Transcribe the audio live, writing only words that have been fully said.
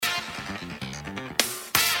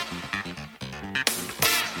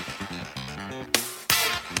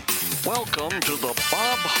Welcome to the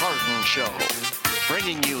Bob Harden Show,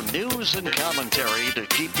 bringing you news and commentary to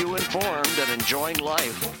keep you informed and enjoying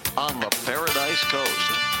life on the Paradise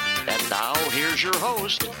Coast. And now, here's your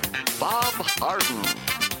host, Bob Harden.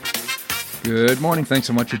 Good morning. Thanks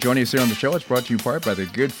so much for joining us here on the show. It's brought to you in part by the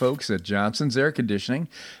good folks at Johnson's Air Conditioning.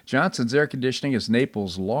 Johnson's Air Conditioning is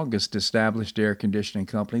Naples' longest established air conditioning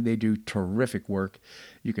company. They do terrific work.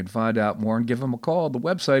 You can find out more and give them a call. The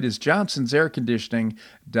website is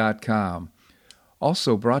johnsonsairconditioning.com.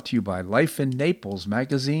 Also brought to you by Life in Naples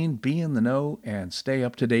magazine. Be in the know and stay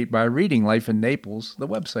up to date by reading Life in Naples. The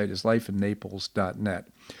website is lifeinnaples.net.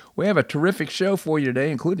 We have a terrific show for you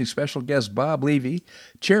today, including special guest Bob Levy,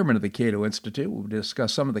 chairman of the Cato Institute. We'll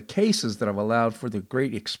discuss some of the cases that have allowed for the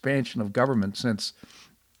great expansion of government since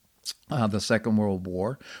the Second World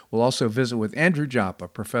War. We'll also visit with Andrew Joppa,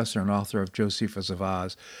 professor and author of Josephus of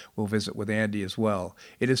Oz. We'll visit with Andy as well.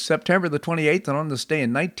 It is September the 28th, and on this day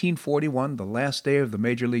in 1941, the last day of the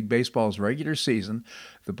Major League Baseball's regular season,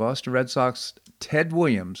 the Boston Red Sox' Ted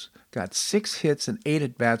Williams got 6 hits and 8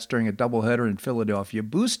 at-bats during a doubleheader in Philadelphia,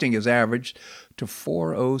 boosting his average to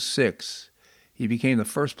 .406. He became the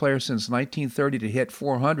first player since 1930 to hit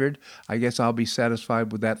 400. I guess I'll be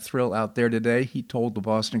satisfied with that thrill out there today. He told the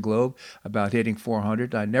Boston Globe about hitting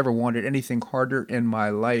 400. I never wanted anything harder in my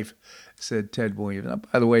life, said Ted Williams. Now,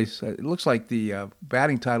 by the way, it looks like the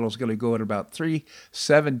batting title is going to go at about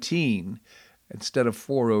 317 instead of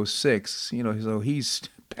 406. So he's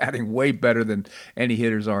batting way better than any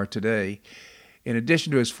hitters are today. In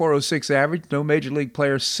addition to his .406 average, no Major League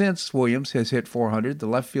player since Williams has hit 400. The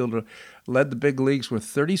left fielder led the big leagues with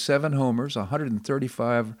 37 homers,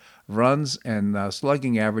 135 runs, and a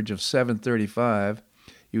slugging average of .735.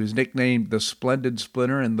 He was nicknamed the Splendid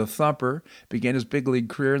Splinter and the Thumper, began his big league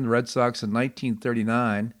career in the Red Sox in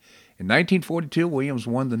 1939. In 1942, Williams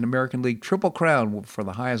won the American League Triple Crown for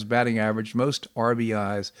the highest batting average, most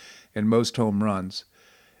RBIs, and most home runs.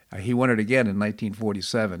 He won it again in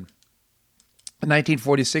 1947. In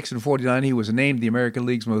 1946 and 49, he was named the American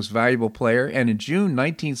League's most valuable player, and in June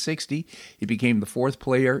 1960, he became the 4th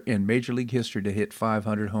player in Major League history to hit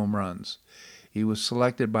 500 home runs. He was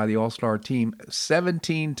selected by the All-Star team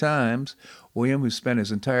 17 times. Williams, who spent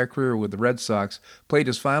his entire career with the Red Sox, played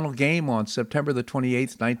his final game on September the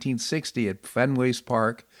 28th, 1960 at Fenway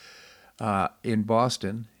Park in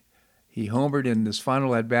Boston. He homered in this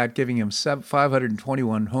final at-bat, giving him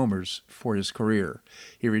 521 homers for his career.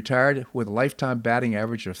 He retired with a lifetime batting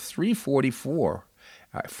average of .344,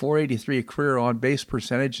 .483 career on-base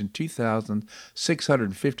percentage, and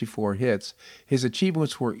 2,654 hits. His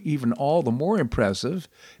achievements were even all the more impressive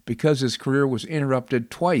because his career was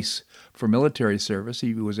interrupted twice for military service.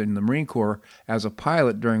 He was in the Marine Corps as a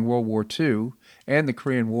pilot during World War II and the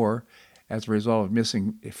Korean War as a result of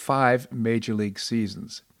missing 5 Major League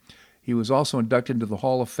seasons. He was also inducted into the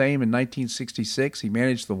Hall of Fame in 1966. He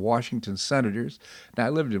managed the Washington Senators. Now, I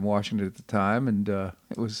lived in Washington at the time, and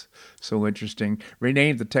it was so interesting.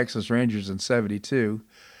 Renamed the Texas Rangers in 72,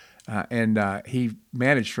 and he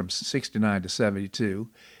managed from 69 to 72.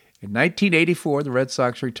 In 1984, the Red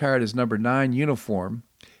Sox retired his number 9 uniform.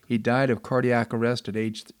 He died of cardiac arrest at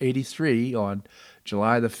age 83 on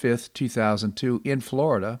July the 5th, 2002, in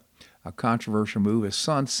Florida, a controversial move. His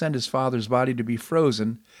son sent his father's body to be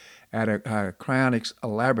frozen at a cryonics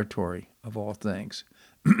laboratory, of all things.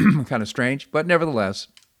 Kind of strange, but nevertheless,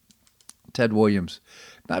 Ted Williams.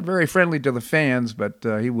 Not very friendly to the fans, but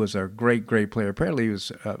he was a great, great player. Apparently he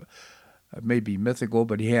was maybe mythical,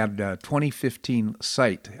 but he had 2015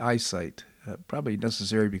 eyesight, probably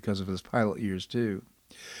necessary because of his pilot years, too.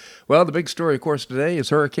 Well, the big story, of course, today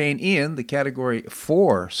is Hurricane Ian. The Category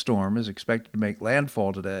 4 storm is expected to make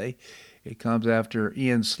landfall today. It comes after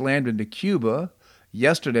Ian slammed into Cuba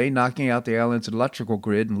yesterday, knocking out the island's electrical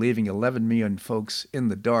grid and leaving 11 million folks in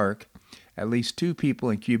the dark. At least 2 people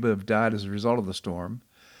in Cuba have died as a result of the storm.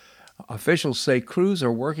 Officials say crews are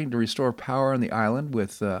working to restore power on the island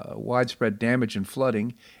with widespread damage and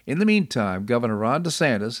flooding. In the meantime, Governor Ron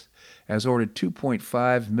DeSantis has ordered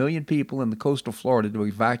 2.5 million people in the coastal Florida to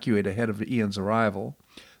evacuate ahead of Ian's arrival.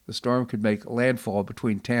 The storm could make landfall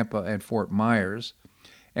between Tampa and Fort Myers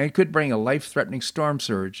and could bring a life-threatening storm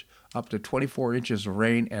surge up to 24 inches of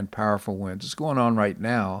rain and powerful winds. It's going on right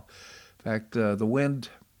now. In fact, the wind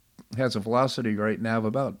has a velocity right now of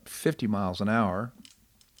about 50 miles an hour.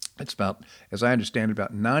 It's about, as I understand it,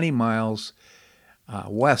 about 90 miles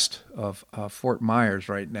west of Fort Myers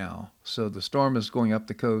right now. So the storm is going up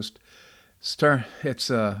the coast.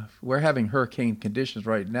 We're having hurricane conditions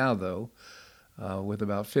right now, though, with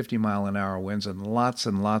about 50-mile-an-hour winds and lots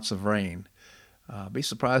of rain. Be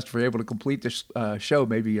surprised if we're able to complete this show.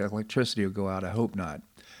 Maybe electricity will go out. I hope not.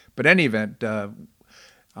 But in any event, we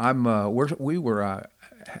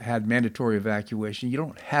had mandatory evacuation. You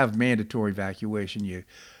don't have mandatory evacuation.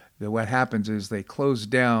 What happens is they close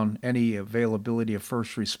down any availability of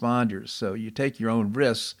first responders. So you take your own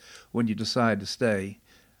risks when you decide to stay.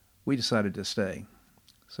 We decided to stay.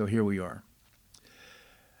 So here we are.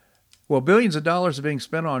 Well, billions of dollars are being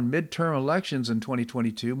spent on midterm elections in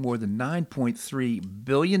 2022, more than $9.3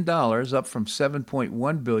 billion, up from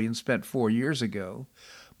 $7.1 billion spent 4 years ago.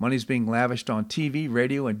 Money's being lavished on TV,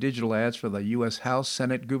 radio, and digital ads for the U.S. House,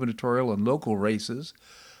 Senate, gubernatorial, and local races.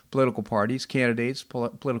 Political parties, candidates,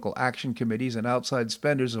 political action committees, and outside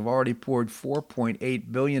spenders have already poured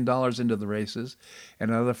 $4.8 billion into the races,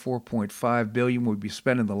 and another $4.5 billion will be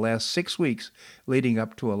spent in the last 6 weeks leading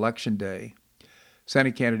up to Election Day.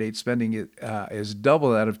 Senate candidate spending is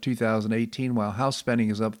double that of 2018, while House spending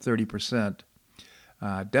is up 30%.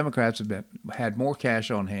 Democrats have had more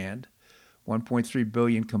cash on hand, $1.3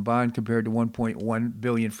 billion combined compared to $1.1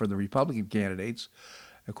 billion for the Republican candidates.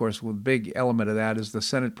 Of course, one big element of that is the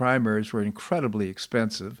Senate primaries were incredibly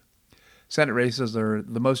expensive. Senate races are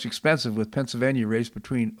the most expensive, with Pennsylvania race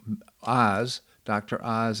between Dr.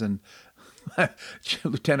 Oz, and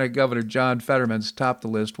Lieutenant Governor John Fetterman's topped the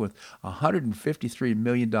list with $153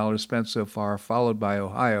 million spent so far, followed by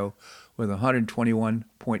Ohio with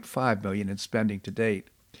 $121.5 million in spending to date.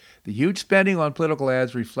 The huge spending on political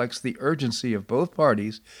ads reflects the urgency of both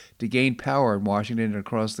parties to gain power in Washington and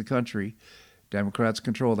across the country. Democrats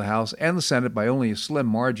control the House and the Senate by only a slim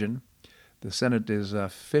margin. The Senate is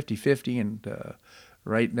 50-50, and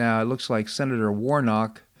right now it looks like Senator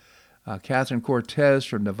Warnock, Catherine Cortez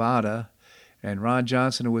from Nevada, and Ron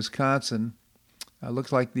Johnson of Wisconsin.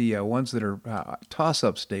 Looks like the ones that are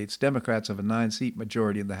toss-up states. Democrats have a 9-seat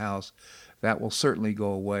majority in the House. That will certainly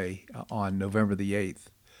go away on November the 8th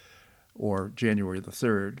or January the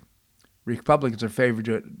 3rd. Republicans are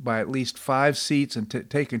favored by at least 5 seats and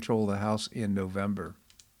take control of the House in November.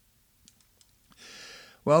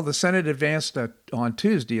 Well, the Senate advanced on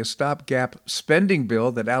Tuesday a stopgap spending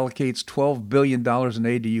bill that allocates $12 billion in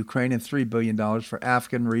aid to Ukraine and $3 billion for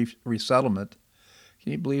Afghan resettlement.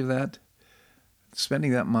 Can you believe that?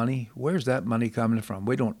 Spending that money? Where's that money coming from?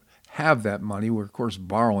 We don't have that money. We're, of course,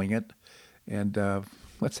 borrowing it. And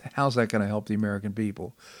how's that going to help the American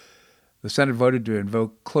people? The Senate voted to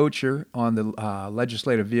invoke cloture on the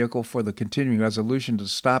legislative vehicle for the continuing resolution to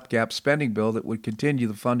stopgap spending bill that would continue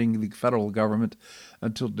the funding of the federal government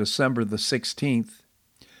until December the 16th.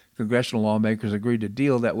 Congressional lawmakers agreed to a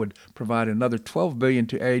deal that would provide another $12 billion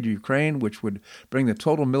to aid Ukraine, which would bring the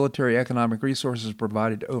total military economic resources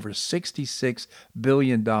provided to over $66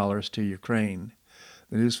 billion to Ukraine.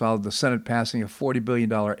 The news followed the Senate passing a $40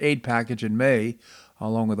 billion aid package in May,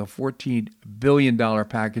 along with a $14 billion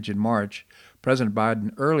package in March. President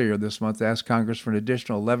Biden earlier this month asked Congress for an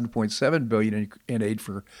additional $11.7 billion in aid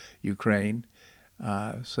for Ukraine.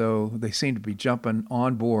 So they seem to be jumping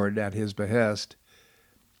on board at his behest.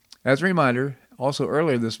 As a reminder, also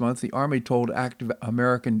earlier this month, the Army told active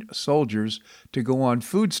American soldiers to go on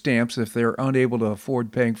food stamps if they're unable to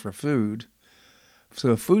afford paying for food.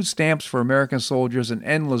 So food stamps for American soldiers and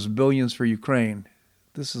endless billions for Ukraine.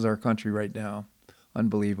 This is our country right now.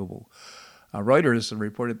 Unbelievable. Reuters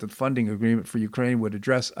reported that the funding agreement for Ukraine would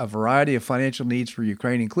address a variety of financial needs for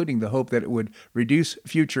Ukraine, including the hope that it would reduce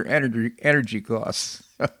future energy costs.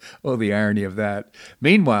 Oh, the irony of that.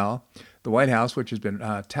 Meanwhile, the White House, which has been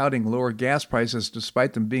touting lower gas prices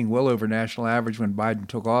despite them being well over national average when Biden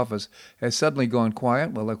took office, has suddenly gone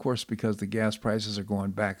quiet. Well, of course, because the gas prices are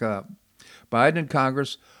going back up. Biden and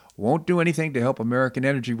Congress won't do anything to help American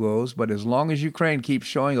energy woes, but as long as Ukraine keeps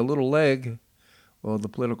showing a little leg, well, the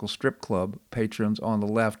political strip club patrons on the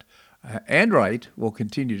left and right will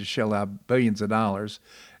continue to shell out billions of dollars.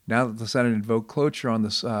 Now that the Senate invoked cloture on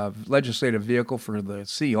this legislative vehicle for the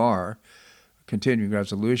CR, continuing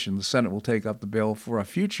resolution, the Senate will take up the bill for a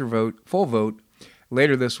future vote, full vote,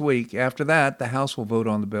 later this week. After that, the House will vote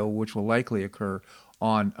on the bill, which will likely occur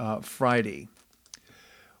on Friday.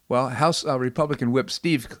 Well, House Republican Whip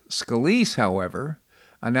Steve Scalise, however,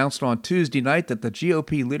 announced on Tuesday night that the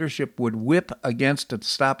GOP leadership would whip against a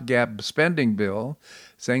stopgap spending bill,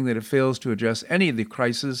 saying that it fails to address any of the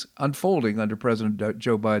crises unfolding under President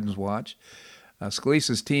Joe Biden's watch.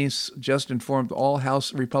 Scalise's team just informed all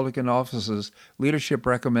House Republican offices leadership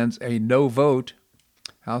recommends a no vote.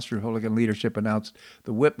 House Republican leadership announced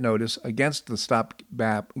the whip notice against the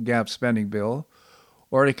stopgap spending bill,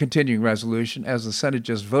 or a continuing resolution, as the Senate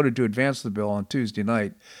just voted to advance the bill on Tuesday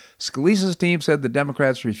night. Scalise's team said the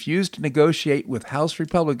Democrats refused to negotiate with House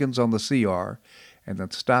Republicans on the CR, and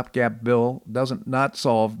that stopgap bill doesn't not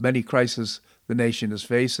solve many crises the nation is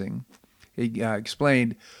facing. He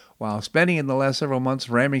explained, while spending in the last several months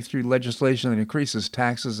ramming through legislation that increases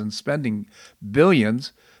taxes and spending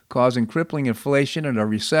billions, causing crippling inflation and a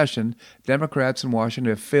recession, Democrats in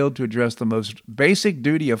Washington have failed to address the most basic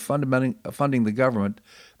duty of funding the government.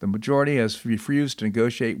 The majority has refused to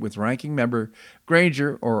negotiate with Ranking Member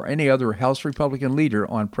Granger or any other House Republican leader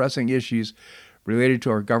on pressing issues related to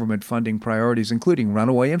our government funding priorities, including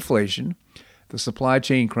runaway inflation, the supply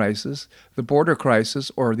chain crisis, the border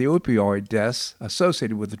crisis, or the opioid deaths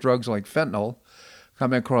associated with the drugs like fentanyl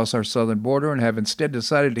coming across our southern border, and have instead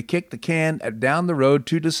decided to kick the can down the road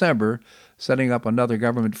to December, setting up another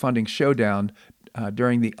government funding showdown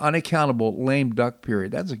during the unaccountable lame duck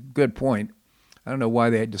period. That's a good point. I don't know why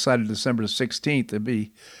they had decided December 16th to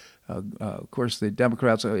be. Of course, the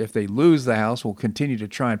Democrats, if they lose the House, will continue to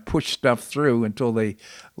try and push stuff through until they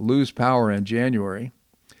lose power in January.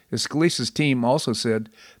 Scalise's team also said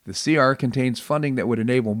the CR contains funding that would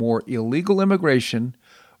enable more illegal immigration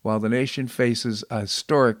while the nation faces a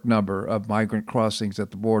historic number of migrant crossings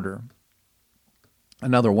at the border.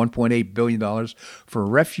 Another $1.8 billion for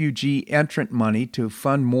refugee entrant money to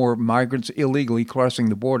fund more migrants illegally crossing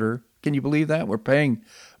the border. Can you believe that? We're paying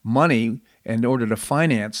money in order to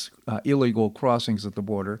finance illegal crossings at the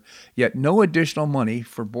border, yet no additional money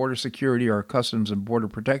for border security or customs and border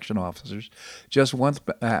protection officers. Just 1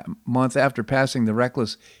 month after passing the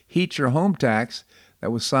reckless Heat Your Home tax that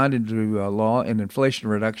was signed into law in the Inflation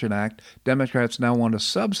Reduction Act, Democrats now want to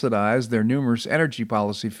subsidize their numerous energy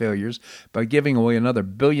policy failures by giving away another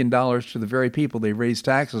 $1 billion to the very people they raised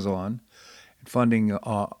taxes on, and funding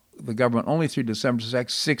the government only through December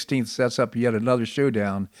 16th sets up yet another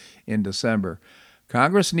showdown in December.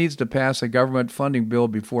 Congress needs to pass a government funding bill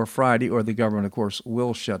before Friday, or the government, of course,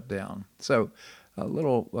 will shut down. So a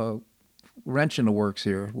little wrench in the works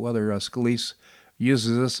here, whether Scalise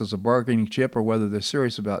uses this as a bargaining chip or whether they're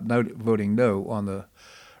serious about voting no on the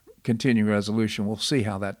continuing resolution. We'll see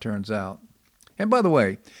how that turns out. And by the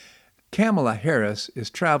way, Kamala Harris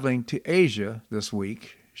is traveling to Asia this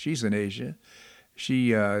week. She's in Asia.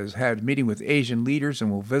 She has had a meeting with Asian leaders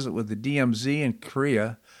and will visit with the DMZ in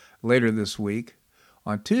Korea later this week.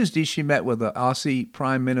 On Tuesday, she met with the Aussie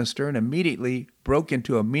Prime Minister and immediately broke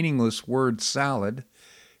into a meaningless word salad.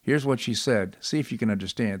 Here's what she said. See if you can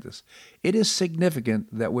understand this. It is significant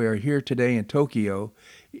that we are here today in Tokyo,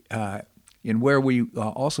 in where we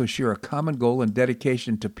also share a common goal and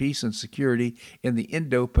dedication to peace and security in the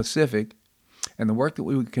Indo-Pacific, and the work that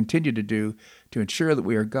we would continue to do to ensure that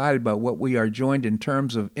we are guided by what we are joined in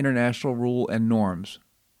terms of international rule and norms.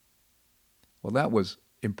 Well, that was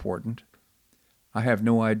important. I have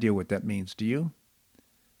no idea what that means. Do you?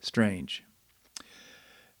 Strange.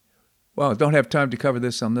 Well, I don't have time to cover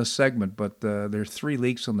this on this segment, but there are 3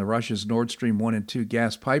 leaks on the Russia's Nord Stream 1 and 2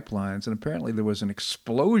 gas pipelines, and apparently there was an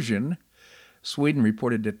explosion. Sweden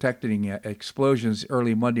reported detecting explosions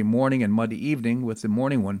early Monday morning and Monday evening, with the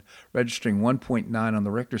morning one registering 1.9 on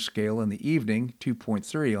the Richter scale and the evening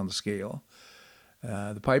 2.3 on the scale.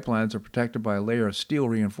 The pipelines are protected by a layer of steel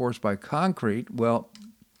reinforced by concrete. Well,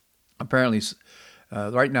 apparently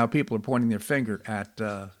right now people are pointing their finger at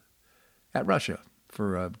Russia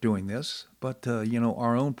for doing this. But,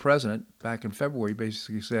 our own president back in February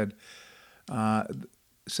basically said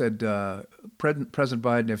President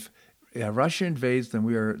Biden, if Russia invades, then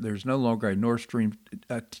there's no longer a Nord Stream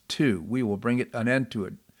 2. We will bring an end to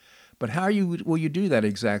it. But how will you do that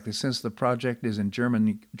exactly, since the project is in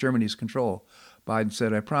Germany's control? Biden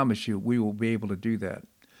said, I promise you we will be able to do that.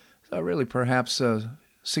 So really perhaps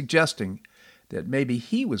suggesting that maybe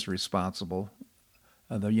he was responsible,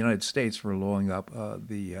 the United States, for blowing up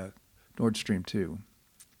the Nord Stream 2.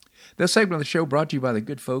 This segment of the show brought to you by the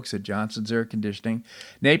good folks at Johnson's Air Conditioning,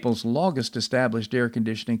 Naples' longest established air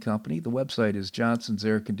conditioning company. The website is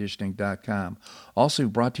johnsonsairconditioning.com. Also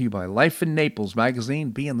brought to you by Life in Naples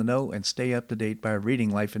magazine. Be in the know and stay up to date by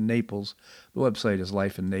reading Life in Naples. The website is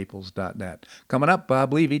lifeinnaples.net. Coming up,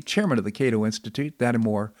 Bob Levy, chairman of the Cato Institute. That and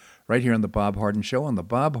more right here on The Bob Harden Show on the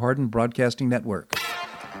Bob Harden Broadcasting Network.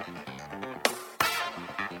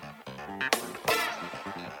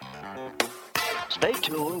 Stay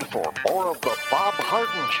tuned for more of the Bob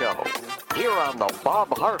Harden Show here on the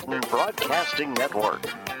Bob Harden Broadcasting Network.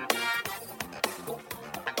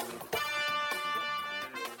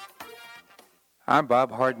 I'm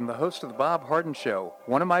Bob Harden, the host of the Bob Harden Show.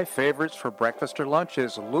 One of my favorites for breakfast or lunch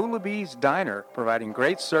is Lulabee's Diner, providing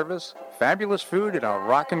great service, fabulous food, and a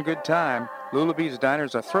rockin' good time. Lulabee's Diner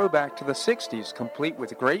is a throwback to the 60s, complete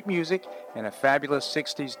with great music and a fabulous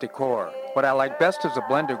 60s decor. What I like best is a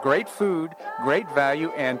blend of great food, great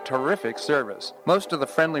value, and terrific service. Most of the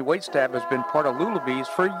friendly waitstaff has been part of Lulabee's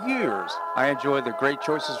for years. I enjoy the great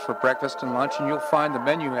choices for breakfast and lunch, and you'll find the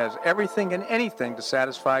menu has everything and anything to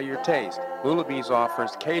satisfy your taste. Lulabee's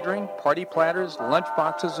offers catering, party platters, lunch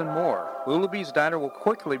boxes, and more. Lulabee's Diner will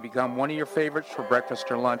quickly become one of your favorites for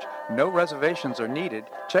breakfast or lunch. No reservations are needed.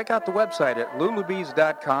 Check out the website at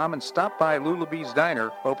lulabees.com and stop by Lulabee's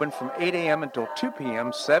Diner, open from 8 a.m. until 2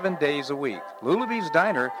 p.m. 7 days a week. Lulabee's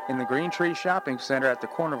Diner in the Green Tree Shopping Center at the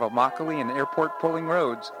corner of Immokalee and Airport Pulling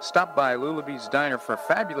Roads. Stop by Lulabee's Diner for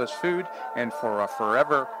fabulous food and for a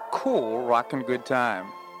forever cool rockin' good time.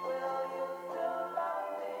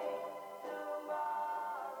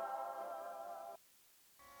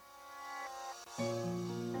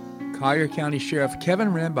 Collier County Sheriff Kevin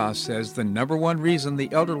Rambaugh says the number one reason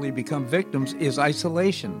the elderly become victims is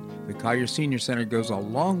isolation. The Collier Senior Center goes a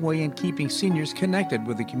long way in keeping seniors connected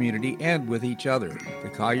with the community and with each other. The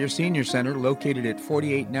Collier Senior Center, located at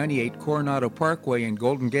 4898 Coronado Parkway in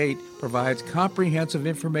Golden Gate, provides comprehensive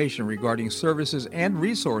information regarding services and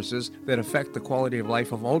resources that affect the quality of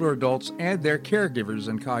life of older adults and their caregivers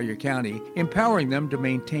in Collier County, empowering them to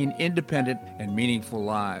maintain independent and meaningful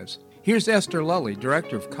lives. Here's Esther Lully,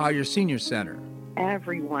 Director of Collier Senior Center.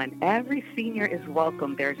 Everyone, every senior is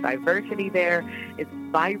welcome. There's diversity there. It's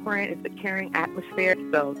vibrant. It's a caring atmosphere.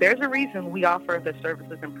 So there's a reason we offer the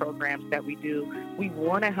services and programs that we do. We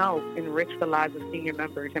want to help enrich the lives of senior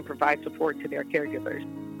members and provide support to their caregivers.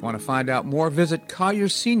 Want to find out more? Visit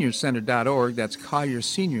collierseniorcenter.org. That's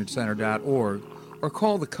collierseniorcenter.org. Or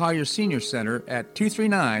call the Collier Senior Center at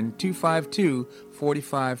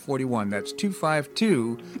 239-252-4541. That's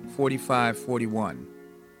 252-4541.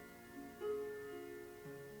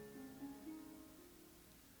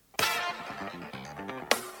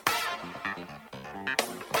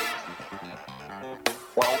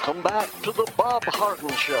 Welcome back to the Bob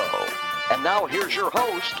Harden Show. And now here's your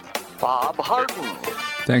host, Bob Harden.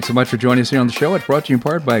 Thanks so much for joining us here on the show. It's brought to you in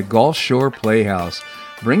part by Gulf Shore Playhouse,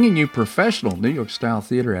 bringing you professional New York-style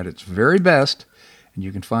theater at its very best. And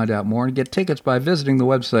you can find out more and get tickets by visiting the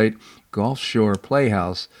website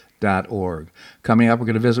gulfshoreplayhouse.org. Coming up, we're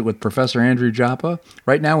going to visit with Professor Andrew Joppa.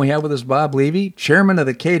 Right now we have with us Bob Levy, chairman of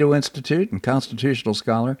the Cato Institute and constitutional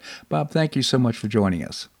scholar. Bob, thank you so much for joining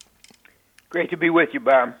us. Great to be with you,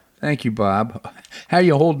 Bob. Thank you, Bob. How are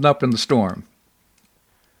you holding up in the storm?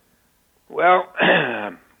 Well,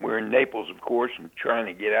 we're in Naples, of course, and trying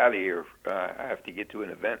to get out of here. I have to get to an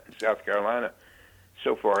event in South Carolina.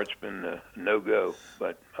 So far, it's been a no-go,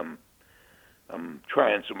 but I'm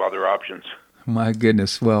trying some other options. My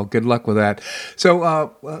goodness. Well, good luck with that.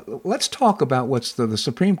 So let's talk about what's the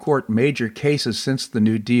Supreme Court major cases since the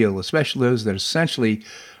New Deal, especially those that essentially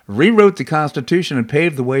rewrote the Constitution and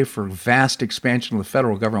paved the way for vast expansion of the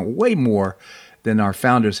federal government, way more than our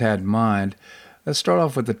founders had in mind. Let's start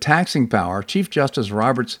off with the taxing power. Chief Justice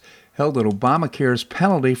Roberts held that Obamacare's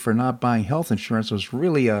penalty for not buying health insurance was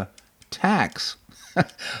really a tax.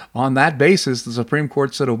 On that basis, the Supreme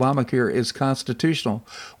Court said Obamacare is constitutional.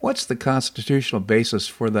 What's the constitutional basis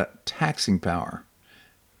for the taxing power?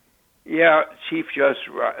 Yeah, Chief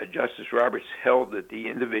Justice Roberts held that the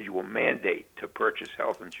individual mandate to purchase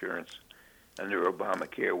health insurance under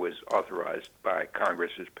Obamacare was authorized by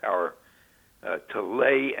Congress's power to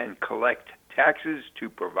lay and collect taxes to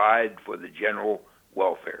provide for the general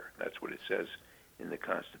welfare. That's what it says in the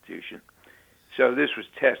Constitution. So this was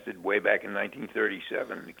tested way back in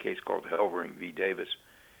 1937 in a case called Helvering v. Davis.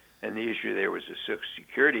 And the issue there was the Social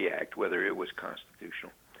Security Act, whether it was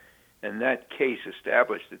constitutional. And that case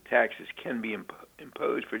established that taxes can be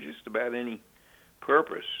imposed for just about any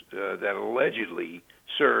purpose that allegedly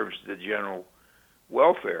serves the general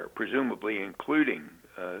welfare, presumably including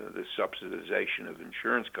the subsidization of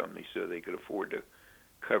insurance companies so they could afford to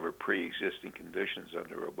cover pre-existing conditions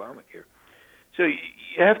under Obamacare. So you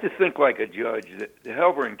have to think like a judge. The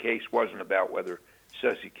Helvering case wasn't about whether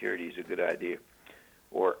Social Security is a good idea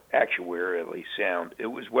or actuarially sound. It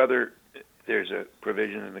was whether there's a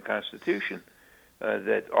provision in the Constitution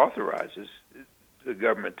that authorizes the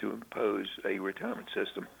government to impose a retirement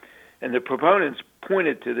system. And the proponents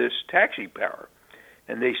pointed to this taxing power,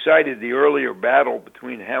 and they cited the earlier battle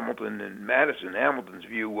between Hamilton and Madison. Hamilton's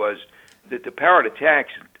view was that the power to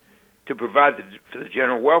tax to provide for the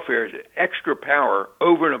general welfare is extra power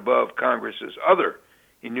over and above Congress's other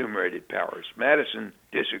enumerated powers. Madison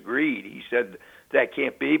disagreed. He said that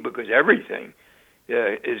can't be because everything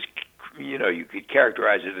is, you could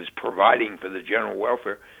characterize it as providing for the general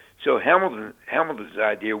welfare. So Hamilton's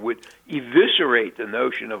idea would eviscerate the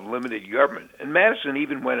notion of limited government. And Madison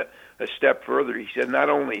even went a step further. He said not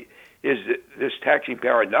only is this taxing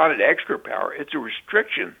power not an extra power, it's a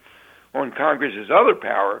restriction on Congress's other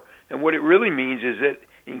power. And what it really means is that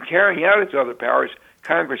in carrying out its other powers,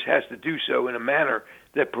 Congress has to do so in a manner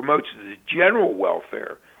that promotes the general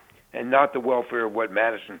welfare and not the welfare of what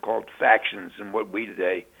Madison called factions and what we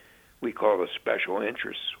today we call the special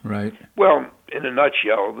interests. Right. Well, in a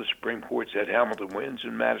nutshell, the Supreme Court said Hamilton wins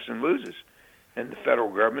and Madison loses. And the federal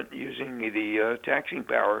government, using the taxing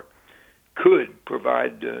power, could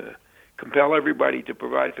compel everybody to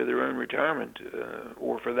provide for their own retirement,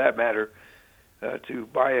 or for that matter, to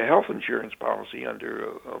buy a health insurance policy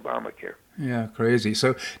under Obamacare. Yeah, crazy.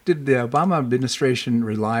 So did the Obama administration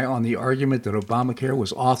rely on the argument that Obamacare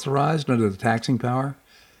was authorized under the taxing power?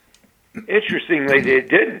 Interestingly, they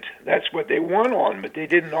didn't. That's what they won on, but they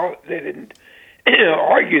didn't argue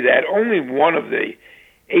that. Only one of the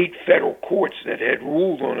 8 federal courts that had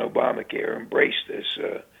ruled on Obamacare embraced this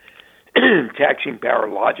taxing power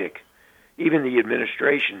logic. Even the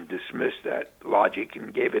administration dismissed that logic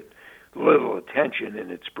and gave it little attention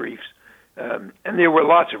in its briefs. And there were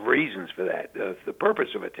lots of reasons for that. The purpose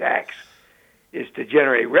of a tax is to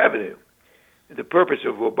generate revenue. The purpose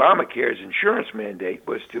of Obamacare's insurance mandate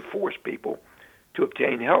was to force people to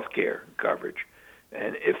obtain health care coverage.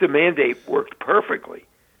 And if the mandate worked perfectly,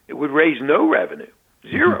 it would raise no revenue,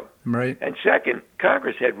 zero. Right. And second,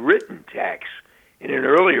 Congress had written tax in an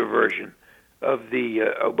earlier version of the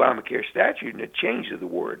Obamacare statute, and it changed the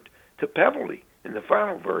word to penalty in the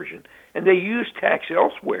final version. And they used tax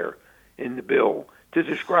elsewhere in the bill to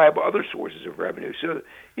describe other sources of revenue. So,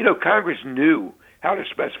 Congress knew how to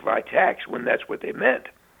specify tax when that's what they meant.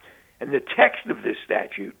 And the text of this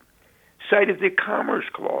statute cited the Commerce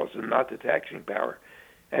Clause and not the taxing power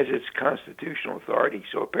as its constitutional authority.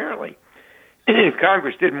 So apparently,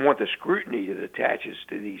 Congress didn't want the scrutiny that attaches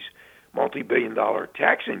to these multi-billion-dollar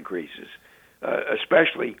tax increases,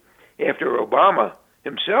 especially after Obama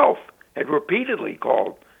himself had repeatedly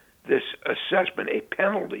called this assessment a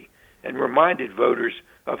penalty and reminded voters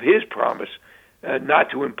of his promise not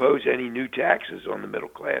to impose any new taxes on the middle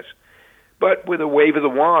class. But with a wave of the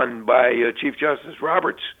wand by Chief Justice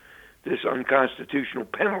Roberts, this unconstitutional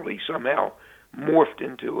penalty somehow morphed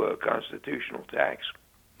into a constitutional tax.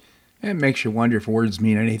 It makes you wonder if words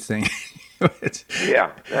mean anything.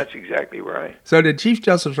 Yeah, that's exactly right. So did Chief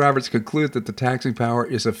Justice Roberts conclude that the taxing power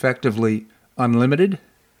is effectively unlimited?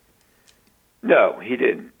 No, he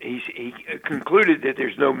didn't. He concluded that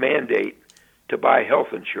there's no mandate to buy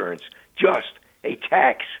health insurance, just a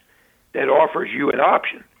tax that offers you an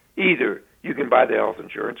option. Either you can buy the health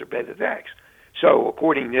insurance or pay the tax. So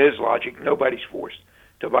according to his logic, nobody's forced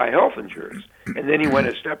to buy health insurance. And then he went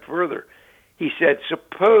a step further. He said,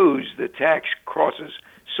 suppose the tax crosses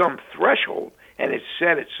some threshold and it's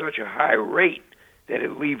set at such a high rate that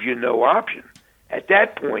it leaves you no option. At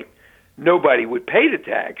that point, nobody would pay the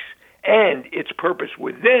tax, and its purpose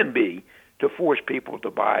would then be to force people to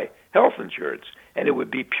buy health insurance, and it would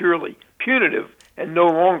be purely punitive and no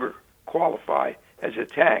longer qualify as a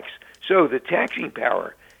tax. So the taxing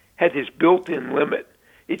power had this built-in limit.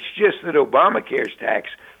 It's just that Obamacare's tax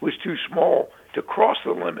was too small to cross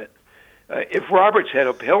the limit. If Roberts had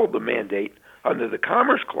upheld the mandate under the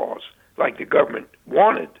Commerce Clause, like the government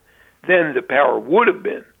wanted, then the power would have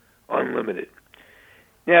been unlimited.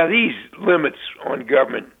 Now, these limits on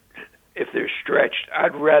government, if they're stretched,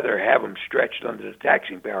 I'd rather have them stretched under the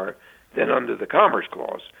taxing power than under the Commerce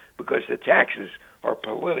Clause, because the taxes are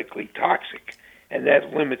politically toxic, and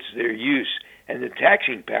that limits their use. And the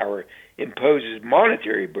taxing power imposes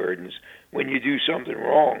monetary burdens when you do something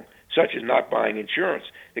wrong, such as not buying insurance.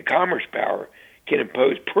 The Commerce power can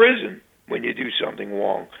impose prison when you do something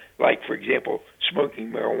wrong, like, for example,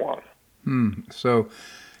 smoking marijuana. So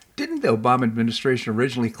didn't the Obama administration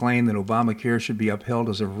originally claim that Obamacare should be upheld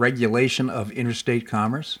as a regulation of interstate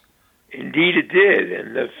commerce? Indeed it did,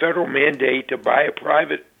 and the federal mandate to buy a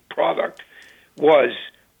private product was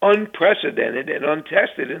unprecedented and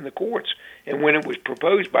untested in the courts. And when it was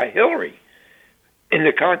proposed by Hillary, in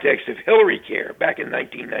the context of Hillary Care back in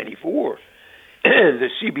 1994, the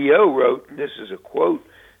CBO wrote, and this is a quote,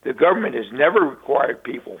 "The government has never required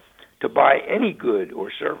people to buy any good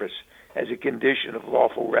or service as a condition of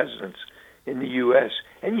lawful residence in the U.S.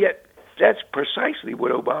 And yet, that's precisely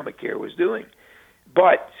what Obamacare was doing.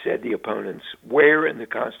 But, said the opponents, where in the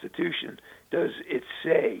Constitution does it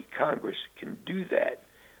say Congress can do that?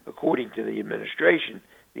 According to the administration,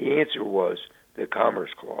 the answer was the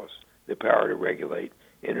Commerce Clause, the power to regulate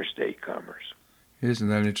interstate commerce. Isn't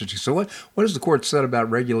that interesting? So what has the court said about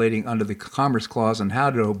regulating under the Commerce Clause, and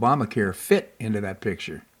how did Obamacare fit into that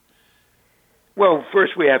picture? Well,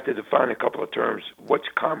 first we have to define a couple of terms. What's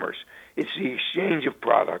commerce? It's the exchange of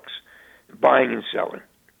products, buying and selling.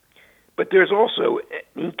 But there's also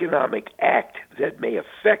an economic act that may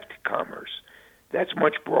affect commerce. That's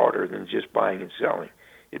much broader than just buying and selling.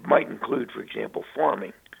 It might include, for example,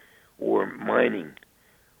 farming or mining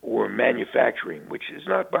or manufacturing, which is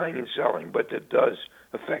not buying and selling, but that does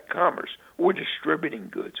affect commerce, or distributing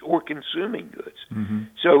goods or consuming goods. Mm-hmm.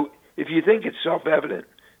 So if you think it's self-evident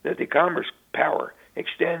that the commerce power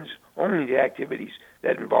extends only to activities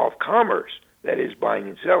that involve commerce, that is buying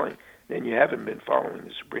and selling, then you haven't been following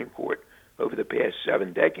the Supreme Court over the past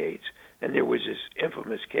 7 decades. And there was this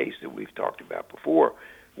infamous case that we've talked about before,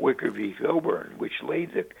 Wicker v. Filburn, which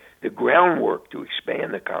laid the groundwork to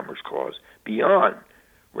expand the Commerce Clause beyond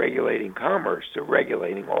regulating commerce to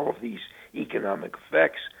regulating all of these economic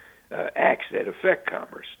effects, acts that affect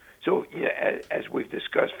commerce. So, as we've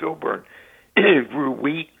discussed, Filburn grew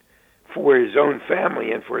wheat for his own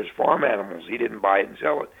family and for his farm animals. He didn't buy it and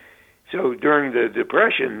sell it. So during the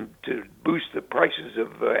Depression, to boost the prices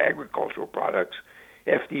of agricultural products,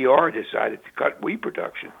 FDR decided to cut wheat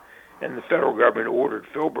production, and the federal government ordered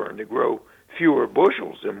Filburn to grow fewer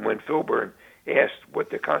bushels. And when Filburn asked what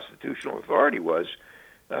the constitutional authority was,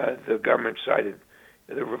 the government cited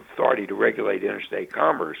the authority to regulate interstate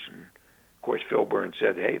commerce. And of course, Filburn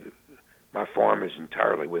said, hey, my farm is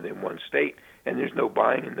entirely within one state, and there's no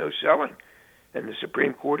buying and no selling. And the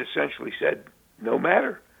Supreme Court essentially said, no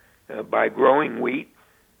matter. By growing wheat,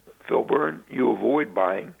 Filburn, you avoid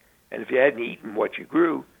buying, and if you hadn't eaten what you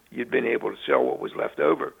grew, you'd been able to sell what was left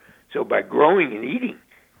over. So by growing and eating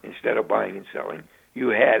instead of buying and selling, you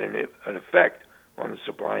had an effect on the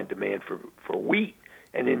supply and demand for wheat.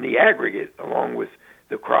 And in the aggregate, along with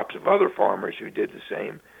the crops of other farmers who did the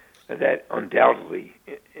same, that undoubtedly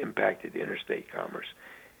impacted interstate commerce.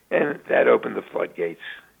 And that opened the floodgates,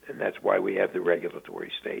 and that's why we have the regulatory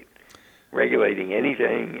state, regulating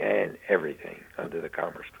anything and everything under the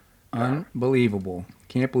Commerce Clause. Unbelievable.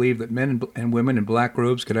 Can't believe that men and women in black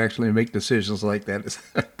robes could actually make decisions like that. It's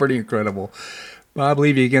pretty incredible. Bob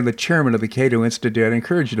Levy, again, the chairman of the Cato Institute. I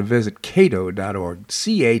encourage you to visit cato.org.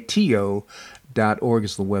 CATO.org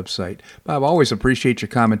is the website. Bob, always appreciate your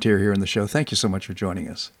commentary here on the show. Thank you so much for joining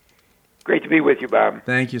us. Great to be with you, Bob.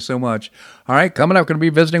 Thank you so much. All right, coming up, we're going to be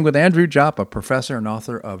visiting with Andrew Joppa, professor and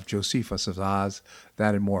author of Josephus of Oz,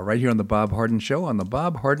 that and more, right here on The Bob Harden Show on the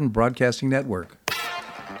Bob Harden Broadcasting Network.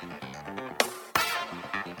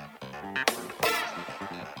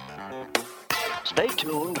 Stay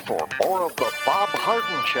tuned for more of The Bob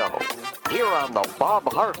Harden Show here on the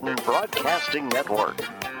Bob Harden Broadcasting Network.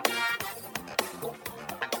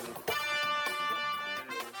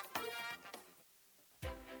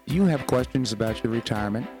 Do you have questions about your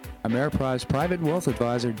retirement? Ameriprise Private Wealth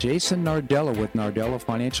Advisor Jason Nardella with Nardella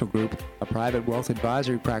Financial Group, a private wealth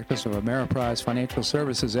advisory practice of Ameriprise Financial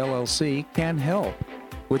Services, LLC, can help.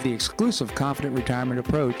 With the exclusive Confident Retirement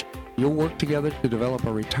Approach, you'll work together to develop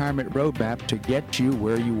a retirement roadmap to get you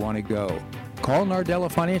where you want to go. Call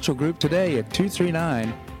Nardella Financial Group today at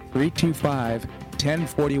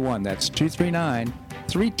 239-325-1041. That's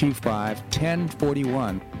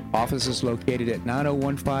 239-325-1041. Office is located at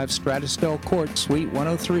 9015 Stratistel Court, Suite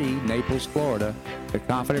 103, Naples, Florida. The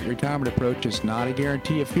Confident Retirement Approach is not a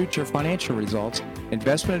guarantee of future financial results.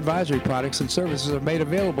 Investment advisory products and services are made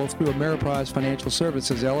available through Ameriprise Financial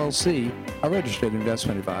Services, LLC, a registered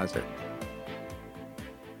investment advisor.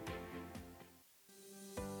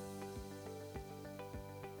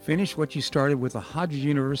 Finish what you started with the Hodges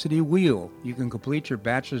University Wheel. You can complete your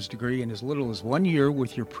bachelor's degree in as little as 1 year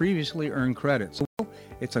with your previously earned credits.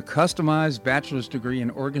 It's a customized bachelor's degree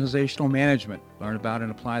in organizational management. Learn about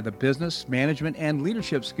and apply the business, management, and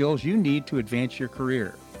leadership skills you need to advance your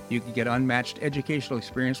career. You can get unmatched educational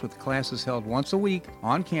experience with classes held once a week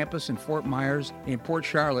on campus in Fort Myers, in Port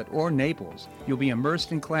Charlotte, or Naples. You'll be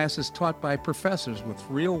immersed in classes taught by professors with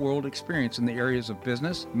real-world experience in the areas of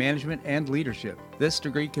business, management, and leadership. This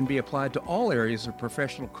degree can be applied to all areas of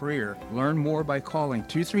professional career. Learn more by calling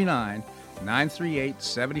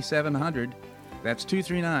 239-938-7700. That's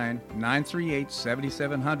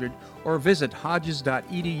 239-938-7700, or visit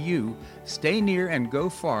hodges.edu. Stay near and go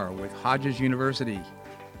far with Hodges University.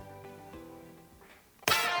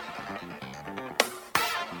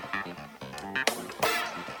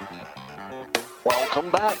 Welcome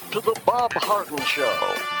back to the Bob Harden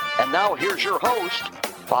Show. And now here's your host,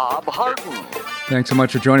 Bob Harden. Thanks so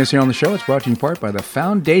much for joining us here on the show. It's brought to you in part by the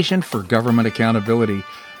Foundation for Government Accountability.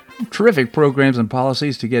 terrific programs and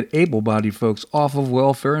policies to get able-bodied folks off of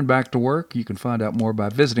welfare and back to work. You can find out more by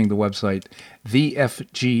visiting the website,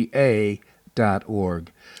 thefga.org.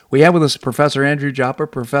 We have with us Professor Andrew Joppa,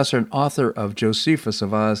 professor and author of Josephus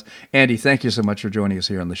of Oz. Andy, thank you so much for joining us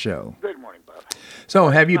here on the show. Good morning, Bob. So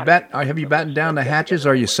have you battened down the hatches?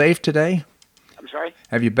 Are you safe today? I'm sorry?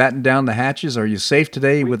 Have you battened down the hatches? Are you safe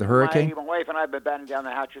today with the hurricane? My wife and I have been battening down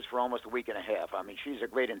the hatches for almost a week and a half. I mean, she's a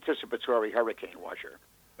great anticipatory hurricane watcher.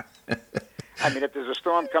 I mean, if there's a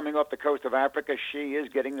storm coming off the coast of Africa, she is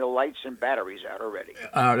getting the lights and batteries out already.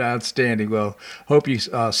 Outstanding. Well, hope you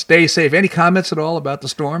stay safe. Any comments at all about the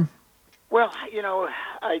storm? Well, you know,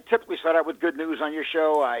 I typically start out with good news on your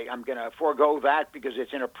show. I'm going to forego that because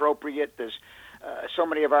it's inappropriate. There's so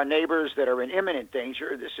many of our neighbors that are in imminent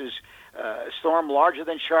danger. This is a storm larger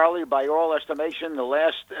than Charlie by all estimation. The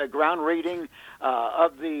last ground reading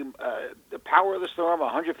of the power of the storm,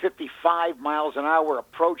 155 miles an hour,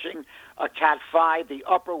 approaching a Cat 5. The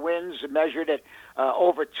upper winds measured at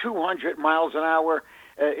over 200 miles an hour.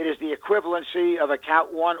 It is the equivalency of a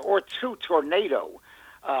Cat 1 or 2 tornado.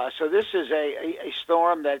 So this is a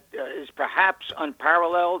storm that is perhaps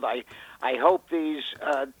unparalleled. I hope these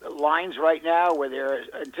lines right now where they're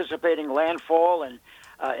anticipating landfall and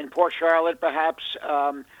in Port Charlotte perhaps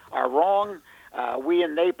are wrong. We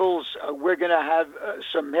in Naples, we're going to have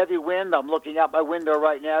some heavy wind. I'm looking out my window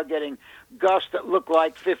right now getting gusts that look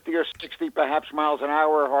like 50 or 60 perhaps miles an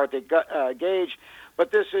hour, hard to gauge.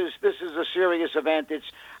 But this is a serious event.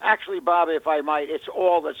 It's actually, Bob, if I might, it's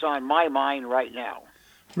all that's on my mind right now.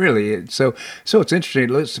 Really? So it's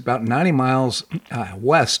interesting. It's about 90 miles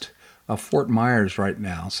west of Fort Myers right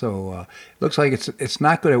now. So it looks like it's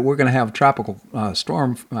not good. We're going to have a tropical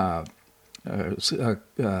storm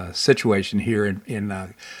situation here in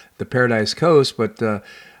the Paradise Coast, but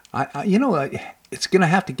it's going to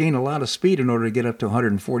have to gain a lot of speed in order to get up to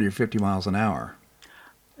 140 or 50 miles an hour.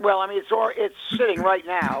 Well, I mean, it's sitting right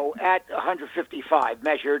now at 155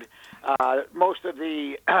 measured. Most of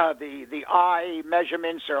the eye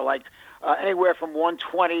measurements are like anywhere from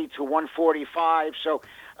 120 to 145. So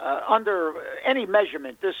under any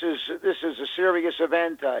measurement, this is a serious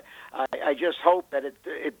event. I just hope that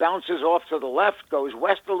it bounces off to the left, goes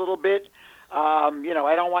west a little bit. I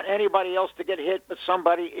don't want anybody else to get hit, but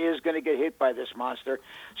somebody is going to get hit by this monster.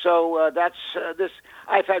 So that's this.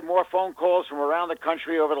 I've had more phone calls from around the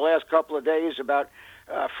country over the last couple of days about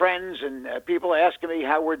friends and people asking me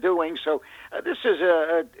how we're doing. So this is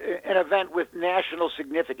an event with national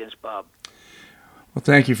significance, Bob. Well,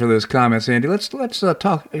 thank you for those comments, Andy. Let's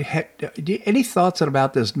talk. Any thoughts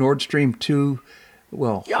about this Nord Stream 2?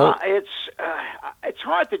 Well, yeah, it's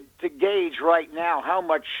hard to gauge right now how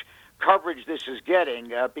much coverage this is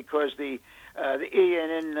getting because the EN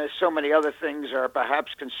and so many other things are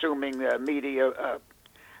perhaps consuming media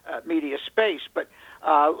space. But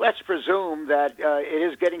let's presume that it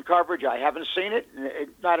is getting coverage. I haven't seen it,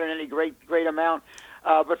 not in any great amount.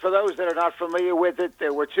 But for those that are not familiar with it,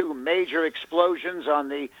 there were two major explosions on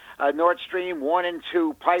the Nord Stream 1 and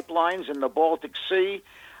 2 pipelines in the Baltic Sea.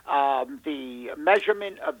 The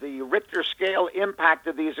measurement of the Richter scale impact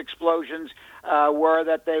of these explosions were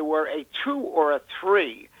that they were a 2 or a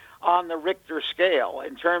 3 on the Richter scale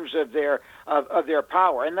in terms of their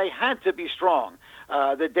power, and they had to be strong.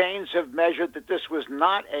 The Danes have measured that this was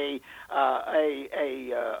not a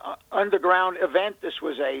underground event. This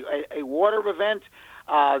was a water event.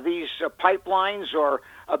 These pipelines are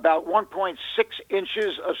about 1.6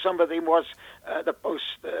 inches of some of the most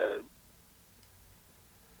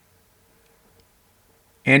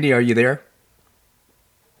Andy, are you there?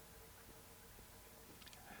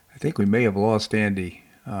 I think we may have lost Andy.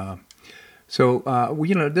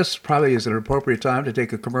 This probably is an appropriate time to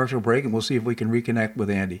take a commercial break, and we'll see if we can reconnect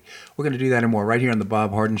with Andy. We're going to do that and more right here on the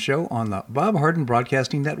Bob Harden Show on the Bob Harden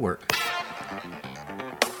Broadcasting Network.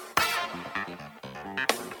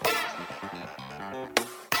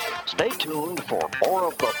 Stay tuned for more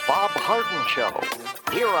of the Bob Harden Show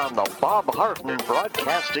here on the Bob Harden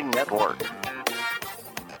Broadcasting Network.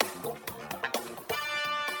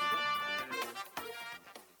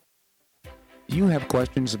 Do you have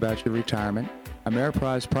questions about your retirement?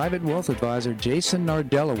 Ameriprise Private Wealth Advisor Jason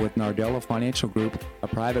Nardella with Nardella Financial Group, a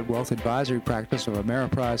private wealth advisory practice of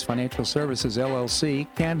Ameriprise Financial Services, LLC,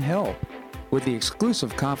 can help. With the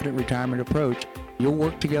exclusive Confident Retirement approach, you'll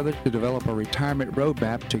work together to develop a retirement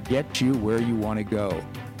roadmap to get you where you want to go.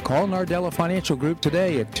 Call Nardella Financial Group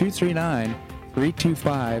today at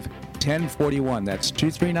 239-325-1041. That's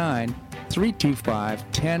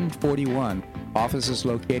 239-325-1041. Office is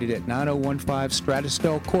located at 9015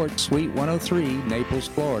 Stratistel Court, Suite 103, Naples,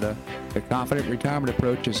 Florida. The Confident Retirement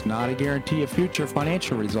Approach is not a guarantee of future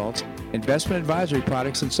financial results. Investment advisory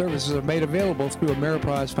products and services are made available through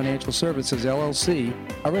Ameriprise Financial Services, LLC,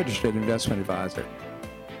 a registered investment advisor.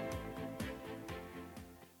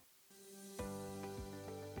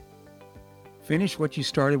 Finish what you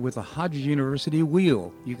started with the Hodges University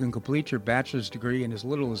Wheel. You can complete your bachelor's degree in as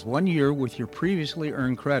little as 1 year with your previously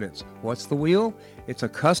earned credits. What's the Wheel? It's a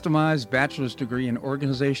customized bachelor's degree in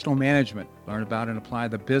organizational management. Learn about and apply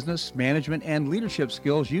the business, management, and leadership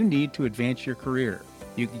skills you need to advance your career.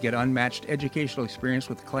 You can get unmatched educational experience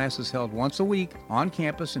with classes held once a week on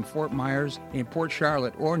campus in Fort Myers, in Port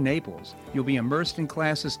Charlotte, or Naples. You'll be immersed in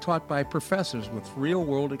classes taught by professors with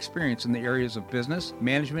real-world experience in the areas of business,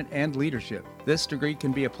 management, and leadership. This degree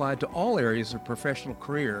can be applied to all areas of professional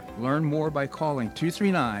career. Learn more by calling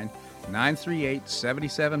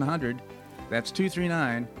 239-938-7700. That's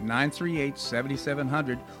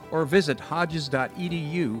 239-938-7700, or visit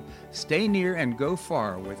hodges.edu. Stay near and go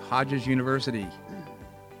far with Hodges University.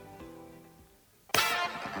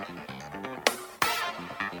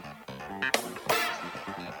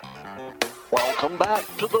 Welcome back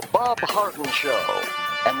to the Bob Harden Show.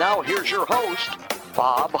 And now here's your host,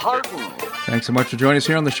 Bob Harden. Thanks so much for joining us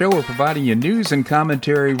here on the show. We're providing you news and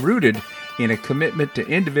commentary rooted in a commitment to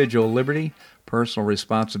individual liberty, personal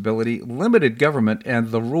responsibility, limited government, and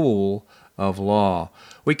the rule of law.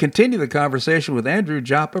 We continue the conversation with Andrew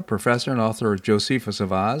Joppa, professor and author of Josephus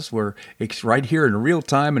of Oz. We're right here in real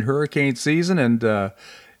time in hurricane season. And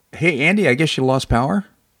hey, Andy, I guess you lost power?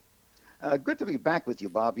 Good to be back with you,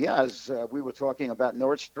 Bob. Yeah, as we were talking about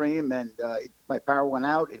Nord Stream, and my power went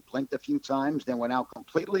out. It blinked a few times, then went out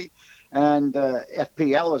completely. And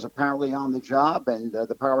FPL is apparently on the job, and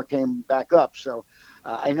the power came back up. So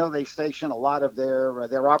I know they station a lot of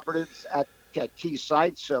their operatives at key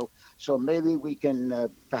sites. So maybe we can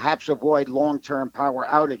perhaps avoid long-term power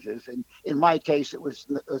outages. And in my case, it was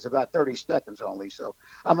about 30 seconds only. So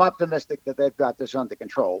I'm optimistic that they've got this under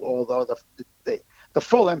control, although the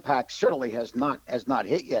full impact certainly has not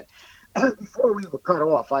hit yet. Before we were cut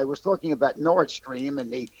off, I was talking about Nord Stream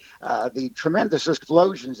and the tremendous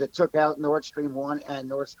explosions that took out Nord Stream 1 and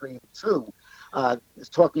Nord Stream 2.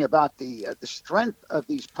 Talking about the strength of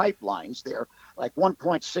these pipelines. They're like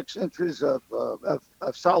 1.6 inches of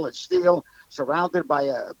solid steel, surrounded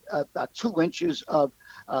by about 2 inches of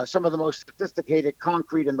some of the most sophisticated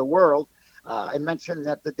concrete in the world. I mentioned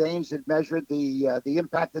that the Danes had measured the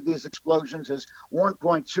impact of these explosions as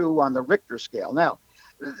 1.2 on the Richter scale. Now,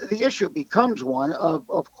 the issue becomes one of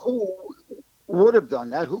who would have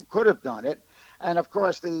done that, who could have done it. And of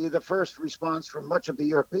course, the first response from much of the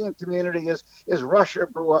European community is Russia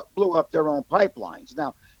blew up their own pipelines.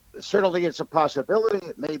 Now, certainly it's a possibility.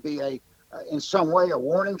 It may be in some way a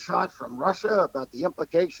warning shot from Russia about the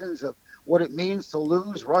implications of what it means to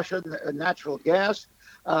lose Russian natural gas.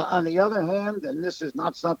 On the other hand, and this is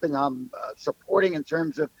not something I'm supporting in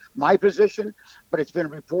terms of my position, but it's been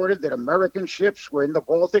reported that American ships were in the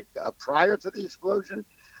Baltic prior to the explosion.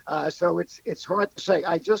 So it's hard to say.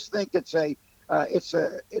 I just think it's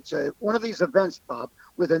one of these events, Bob,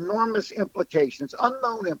 with enormous implications,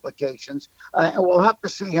 unknown implications, and we'll have to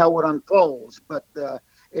see how it unfolds. But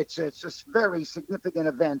it's a very significant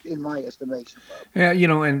event in my estimation, Bob. Yeah,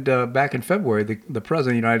 and back in February, the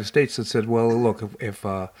president of the United States had said, well, look, if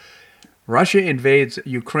Russia invades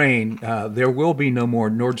Ukraine, there will be no more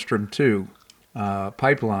Nord Stream 2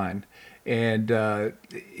 pipeline. And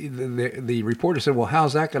the reporter said, well,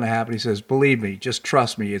 how's that going to happen? He says, believe me, just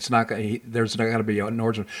trust me. It's not going. There's not going to be a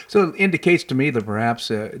Nord Stream. So it indicates to me that perhaps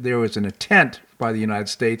there was an intent by the United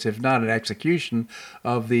States, if not an execution,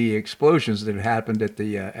 of the explosions that had happened at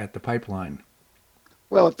the pipeline.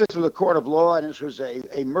 Well, if this was a court of law and this was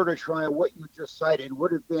a murder trial, what you just cited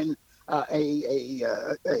would have been an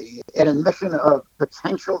admission of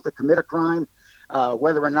potential to commit a crime.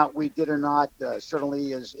 Whether or not we did or not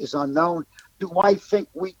certainly is unknown. Do I think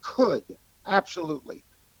we could? Absolutely.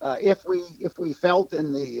 If we felt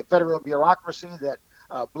in the federal bureaucracy that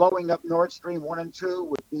blowing up Nord Stream 1 and 2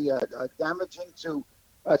 would be damaging to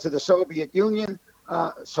the Soviet Union.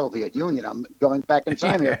 I'm going back in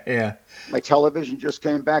time here. Yeah. My television just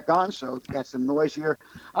came back on, so got some noise here.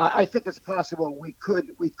 I think it's possible we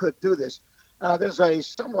could do this. There's a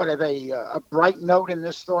somewhat of a bright note in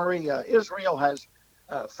this story. Israel has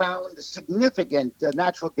found significant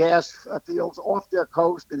natural gas fields off their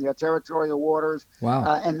coast in their territorial waters.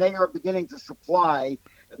 Wow. And they are beginning to supply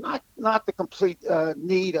not the complete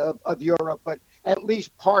need of Europe, but at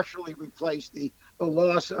least partially replace the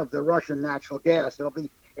loss of the Russian natural gas. It'll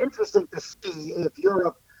be interesting to see if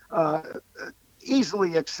Europe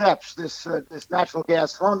easily accepts this natural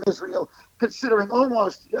gas from Israel, considering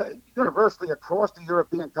almost universally across the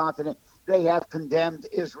European continent, they have condemned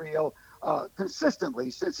Israel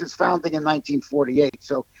consistently since its founding in 1948.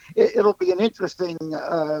 So it'll be an interesting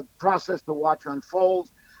process to watch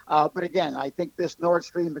unfold. But again, I think this Nord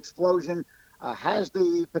Stream explosion has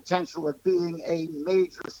the potential of being a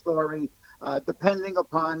major story, depending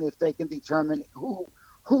upon if they can determine who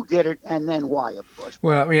did it and then why, of course.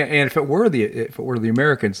 Well, I mean, and if it were the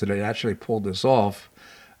Americans that had actually pulled this off,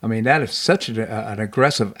 I mean, that is such an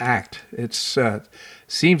aggressive act. It's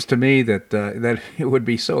seems to me that it would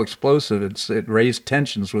be so explosive. It raised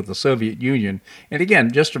tensions with the Soviet Union. And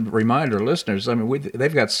again, just to remind our listeners, I mean,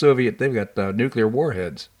 they've got nuclear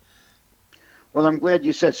warheads. Well, I'm glad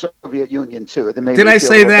you said Soviet Union too. Did I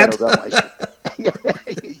say that? Yeah,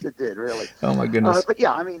 you did, really. Oh my goodness! But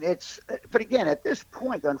yeah, I mean, But again, at this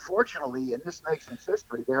point, unfortunately, in this nation's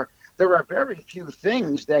history, there are very few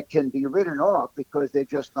things that can be written off because they're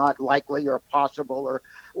just not likely or possible, or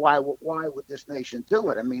why would this nation do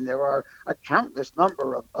it? I mean, there are a countless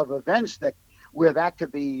number of events where that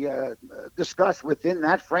could be discussed within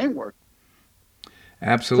that framework.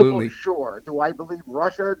 Absolutely. Sure. Do I believe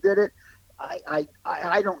Russia did it? I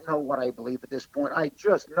don't know what I believe at this point. I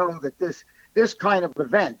just know that this kind of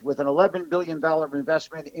event with an $11 billion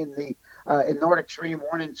investment in Nordic Stream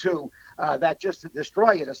 1 and 2, that just to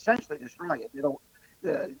essentially destroy it. You know,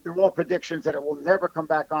 there are all predictions that it will never come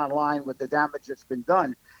back online with the damage that's been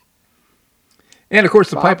done. And of course,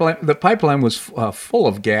 the pipeline was full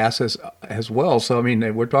of gas as well. So I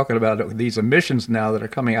mean, we're talking about these emissions now that are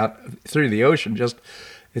coming out through the ocean.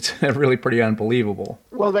 It's really pretty unbelievable.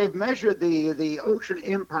 Well, they've measured the ocean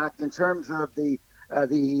impact in terms of the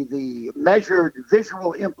measured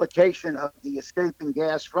visual implication of the escaping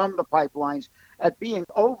gas from the pipelines at being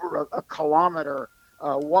over a kilometer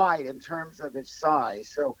wide in terms of its size.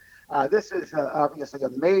 So this is obviously a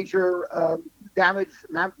major damage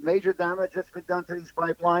that's been done to these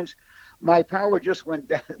pipelines. My power just went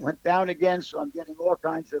down again, so I'm getting all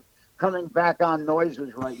kinds of coming back on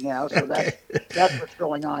noises right now. So that's what's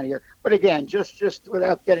going on here. But again, just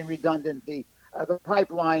without getting redundant, the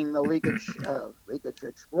pipeline, the leakage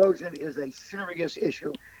explosion is a serious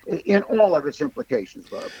issue in all of its implications,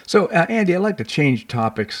 Bob. So, Andy, I'd like to change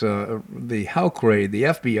topics. The Houck raid, the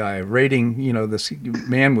FBI raiding, this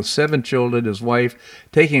man with 7 children, his wife,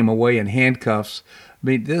 taking him away in handcuffs. I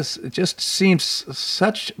mean, this just seems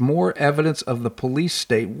such more evidence of the police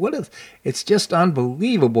state. It's just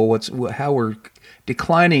unbelievable how we're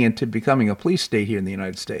declining into becoming a police state here in the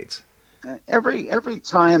United States. Every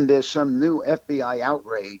time there's some new FBI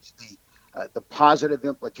outrage, the positive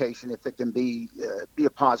implication, if it can be a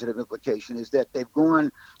positive implication, is that they've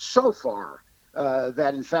gone so far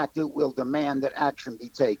that in fact it will demand that action be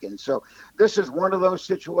taken. So this is one of those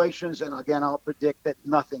situations, and again, I'll predict that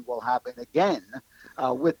nothing will happen again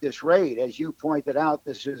with this raid. As you pointed out,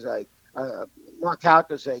 this is Mark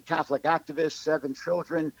Houck is a Catholic activist, 7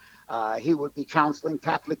 children. He would be counseling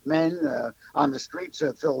Catholic men on the streets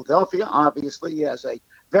of Philadelphia. Obviously, he has a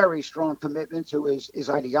very strong commitment to his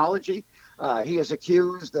ideology. He is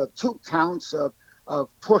accused of 2 counts of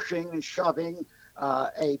pushing and shoving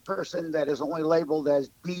a person that is only labeled as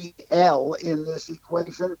BL in this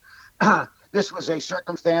equation. This was a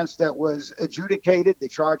circumstance that was adjudicated. The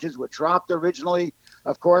charges were dropped originally.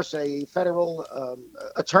 Of course, a federal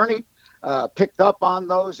attorney picked up on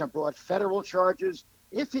those and brought federal charges.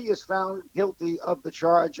 If he is found guilty of the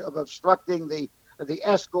charge of obstructing the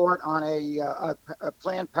escort on a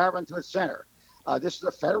Planned Parenthood center, this is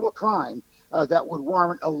a federal crime that would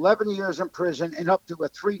warrant 11 years in prison and up to a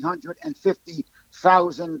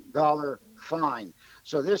 $350,000 fine.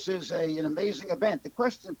 So this is an amazing event. The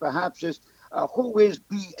question perhaps is, who is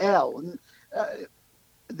BL?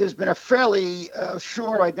 There's been a fairly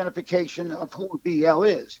sure identification of who BL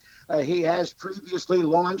is. He has previously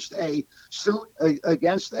launched a suit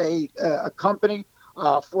against a company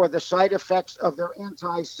for the side effects of their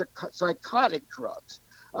anti-psychotic drugs.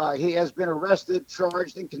 He has been arrested,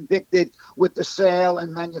 charged, and convicted with the sale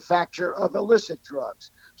and manufacture of illicit drugs.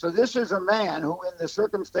 So this is a man who, in the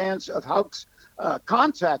circumstance of Houck's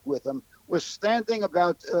contact with him, was standing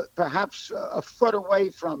about perhaps a foot away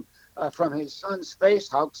from his son's face,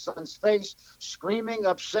 Houck's son's face, screaming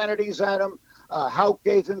obscenities at him. Houck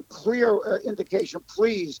gave him clear indication,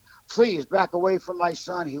 please back away from my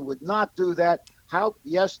son. He would not do that. Houck,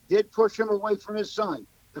 yes, did push him away from his son,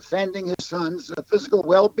 defending his son's physical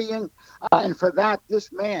well-being. And for that,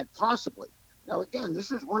 this man possibly. Now, again,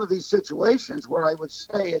 this is one of these situations where I would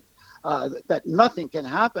say that nothing can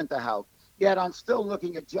happen to Houck. Yet I'm still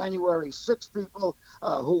looking at January 6 people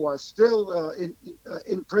who are still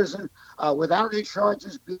in prison without any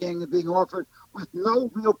charges being offered, with no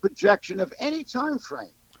real projection of any time frame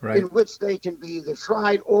in which they can be either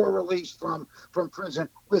tried or released from prison,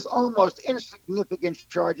 with almost insignificant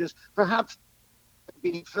charges, perhaps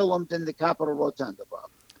being filmed in the Capitol Rotunda, Bob.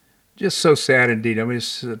 Just so sad indeed. I mean,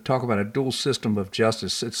 talk about a dual system of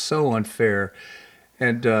justice. It's so unfair.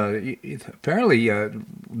 And apparently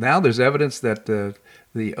now there's evidence that the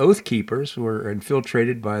Oath Keepers were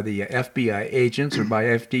infiltrated by the FBI agents or by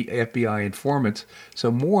FBI informants. So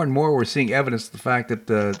more and more we're seeing evidence of the fact that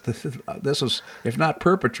this was, if not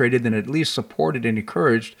perpetrated, then at least supported and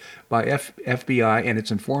encouraged by FBI and its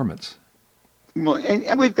informants.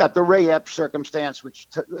 And we've got the Ray Epps circumstance, which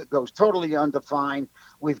goes totally undefined.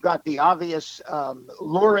 We've got the obvious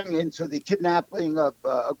luring into the kidnapping of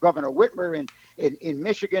Governor Whitmer in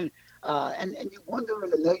Michigan. And you wonder,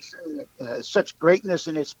 in a nation such greatness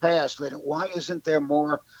in its past, why isn't there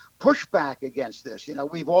more pushback against this?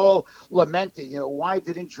 We've all lamented, why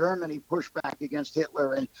didn't Germany push back against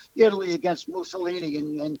Hitler, and Italy against Mussolini,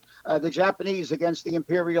 and the Japanese against the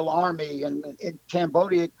Imperial Army, and in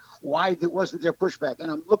Cambodia, why wasn't there pushback?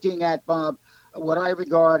 And I'm looking at, Bob, what I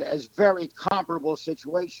regard as very comparable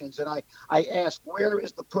situations, and I ask, where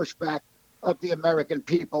is the pushback of the American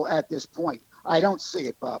people at this point? I don't see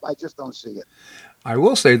it, Bob. I just don't see it. I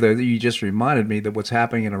will say, though, that you just reminded me that what's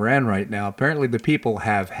happening in Iran right now, apparently the people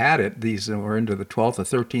have had it. These are into the 12th or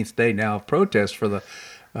 13th day now of protest for the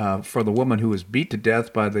woman who was beat to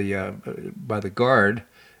death by the guard.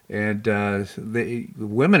 And the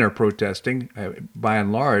women are protesting by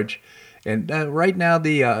and large. And right now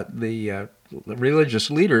the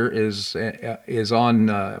religious leader is on,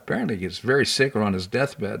 apparently he's very sick or on his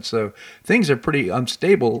deathbed. So things are pretty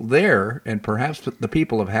unstable there, and perhaps the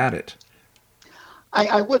people have had it.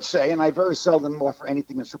 I would say, and I very seldom offer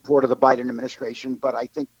anything in support of the Biden administration, but I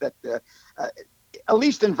think that at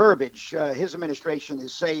least in verbiage, his administration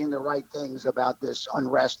is saying the right things about this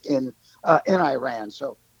unrest in Iran.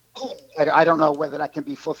 So I don't know whether that can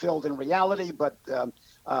be fulfilled in reality, but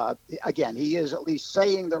again, he is at least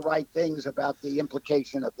saying the right things about the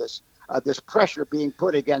implication of this pressure being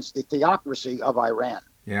put against the theocracy of Iran.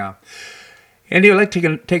 Yeah. Andy, I'd like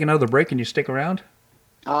to take another break. Can you stick around?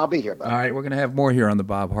 I'll be here, Bob. All right, we're going to have more here on the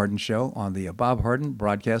Bob Harden Show on the Bob Harden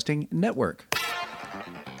Broadcasting Network.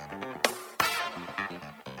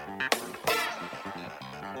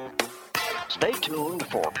 Stay tuned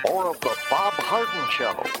for more of the Bob Harden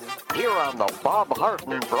Show here on the Bob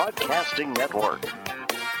Harden Broadcasting Network.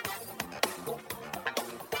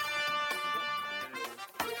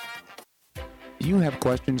 Do you have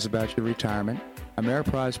questions about your retirement?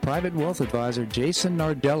 Ameriprise Private Wealth Advisor Jason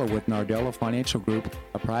Nardella with Nardella Financial Group,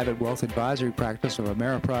 a private wealth advisory practice of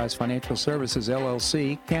Ameriprise Financial Services,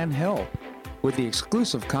 LLC, can help. With the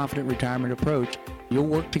exclusive Confident Retirement Approach, you'll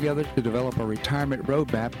work together to develop a retirement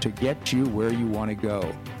roadmap to get you where you want to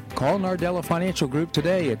go. Call Nardella Financial Group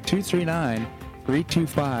today at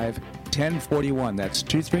 239-325-1041. That's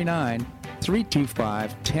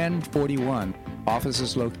 239-325-1041. Office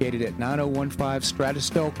is located at 9015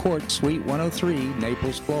 Stratistel Court, Suite 103,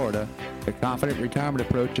 Naples, Florida. The Confident Retirement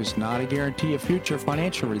Approach is not a guarantee of future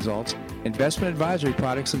financial results. Investment advisory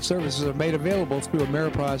products and services are made available through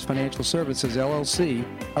Ameriprise Financial Services, LLC,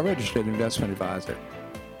 a registered investment advisor.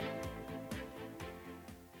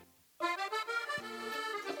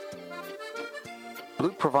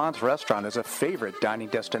 Blue Provence Restaurant is a favorite dining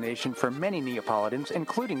destination for many Neapolitans,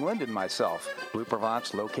 including Linda and myself. Blue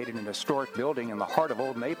Provence, located in a historic building in the heart of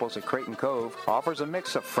Old Naples at Creighton Cove, offers a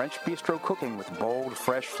mix of French bistro cooking with bold,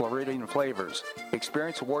 fresh Floridian flavors.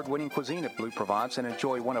 Experience award-winning cuisine at Blue Provence and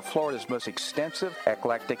enjoy one of Florida's most extensive,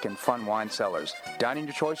 eclectic, and fun wine cellars. Dining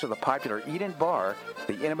your choice of the popular Eat-In Bar,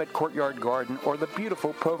 the intimate Courtyard Garden, or the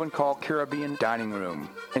beautiful Provencal Caribbean Dining Room.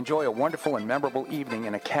 Enjoy a wonderful and memorable evening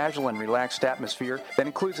in a casual and relaxed atmosphere that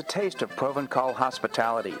includes a taste of Provencal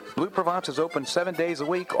hospitality. Blue Provence is open 7 days a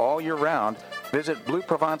week, all year round. Visit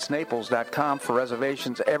BlueProvenceNaples.com for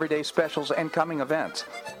reservations, everyday specials, and coming events.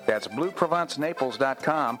 That's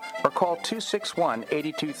BlueProvenceNaples.com or call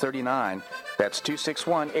 261-8239. That's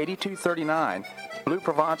 261-8239. Blue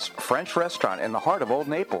Provence French Restaurant in the heart of Old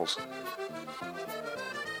Naples.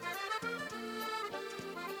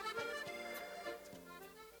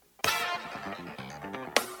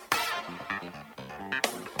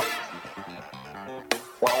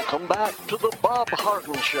 Welcome back to the Bob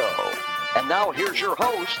Harden Show. And now here's your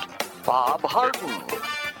host, Bob Harden.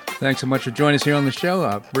 Thanks so much for joining us here on the show.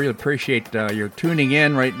 I really appreciate your tuning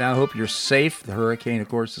in right now. Hope you're safe. The hurricane, of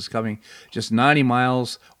course, is coming just 90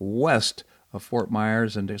 miles west of Fort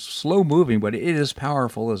Myers, and it's slow moving, but it is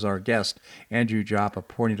powerful, as our guest, Andrew Joppa,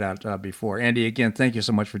 pointed out before. Andy, again, thank you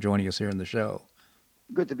so much for joining us here in the show.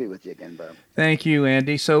 Good to be with you again, Bob. Thank you,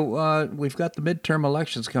 Andy. So we've got the midterm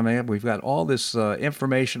elections coming up. We've got all this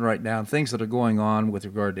information right now, things that are going on with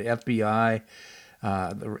regard to FBI,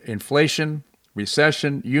 the inflation,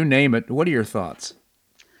 recession, you name it. What are your thoughts?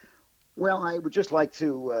 Well, I would just like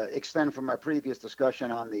to extend from our previous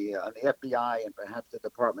discussion on the FBI and perhaps the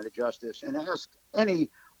Department of Justice and ask any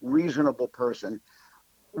reasonable person,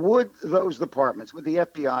 would those departments, with the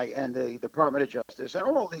FBI and the Department of Justice and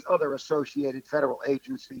all the other associated federal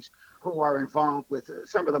agencies who are involved with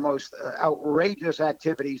some of the most outrageous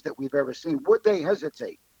activities that we've ever seen, would they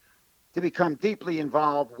hesitate to become deeply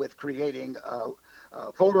involved with creating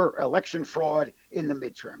voter election fraud in the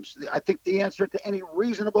midterms? I think the answer to any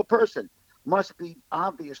reasonable person must be,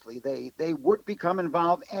 obviously, they would become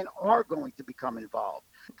involved and are going to become involved.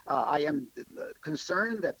 I am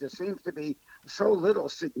concerned that there seems to be so little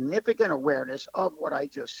significant awareness of what I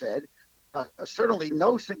just said. Certainly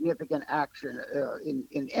no significant action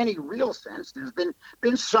in any real sense. There's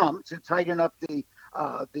been some to tighten up the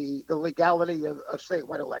legality of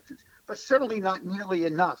statewide elections, but certainly not nearly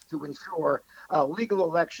enough to ensure legal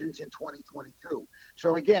elections in 2022.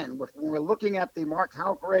 So again, when we're looking at the Mark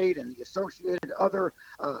Houck raid and the associated other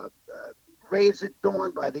raids at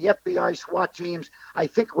dawn by the FBI SWAT teams, I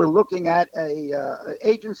think we're looking at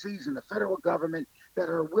agencies in the federal government that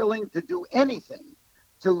are willing to do anything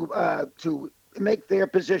to make their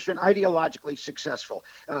position ideologically successful.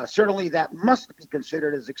 Certainly that must be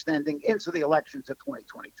considered as extending into the elections of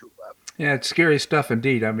 2022, Bob. Yeah, it's scary stuff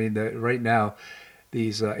indeed. I mean, right now,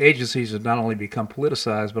 these agencies have not only become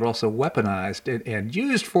politicized, but also weaponized and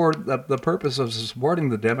used for the purpose of supporting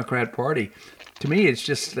the Democrat Party. To me,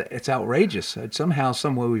 it's outrageous. Somehow,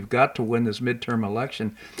 some way, we've got to win this midterm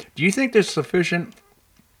election. Do you think there's sufficient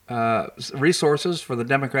resources for the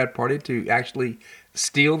Democrat Party to actually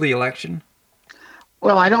steal the election?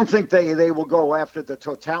 Well, I don't think they will go after the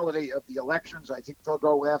totality of the elections. I think they'll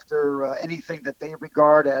go after anything that they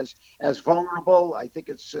regard as vulnerable. I think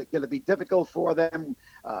it's going to be difficult for them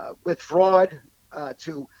with fraud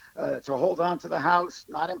to hold on to the House.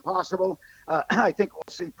 Not impossible. I think we'll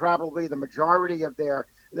see probably the majority of their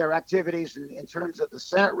activities in terms of the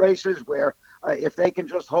Senate races, where if they can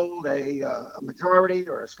just hold a majority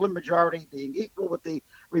or a slim majority being equal with the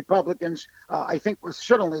Republicans, I think we're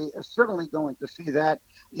certainly going to see that.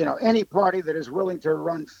 You know, any party that is willing to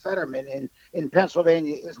run Fetterman in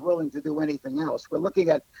Pennsylvania is willing to do anything else. We're looking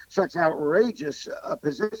at such outrageous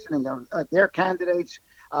positioning of their candidates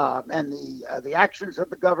and the actions of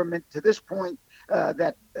the government to this point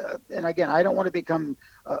that, and again, I don't want to become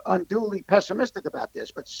unduly pessimistic about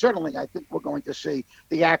this, but certainly I think we're going to see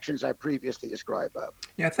the actions I previously described.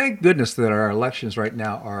 Yeah, thank goodness that our elections right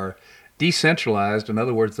now are decentralized. In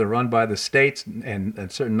other words, they're run by the states and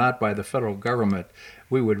certainly not by the federal government.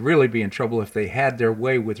 We would really be in trouble if they had their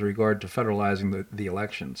way with regard to federalizing the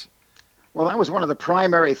elections. Well, that was one of the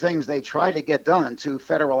primary things they tried to get done, to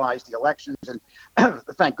federalize the elections. And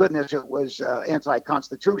thank goodness it was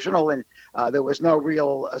anti-constitutional, and there was no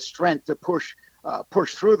real strength to push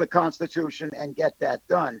through the Constitution and get that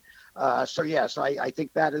done. So, yes, I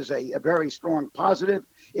think that is a very strong positive.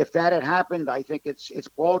 If that had happened, I think it's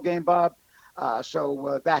ball game, Bob.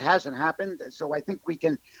 So that hasn't happened. So I think we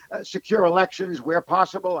can secure elections where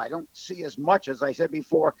possible. I don't see as much, as I said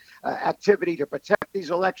before, activity to protect these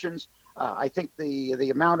elections. I think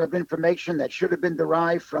the amount of information that should have been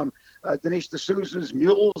derived from Denise D'Souza's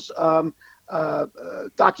Mules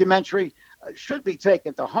documentary should be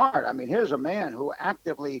taken to heart. I mean, here's a man who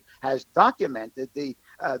actively has documented the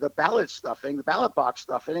ballot box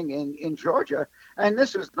stuffing in Georgia, and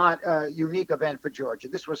this is not a unique event for Georgia.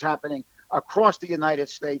 This was happening across the United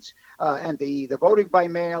States, and the voting by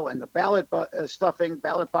mail and the ballot box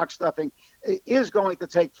stuffing is going to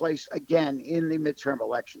take place again in the midterm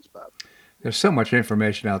elections, Bob. There's so much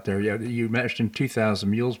information out there. You mentioned 2,000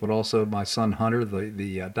 Mules, but also My Son Hunter,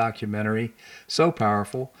 the documentary, so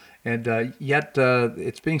powerful. And yet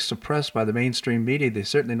it's being suppressed by the mainstream media. They're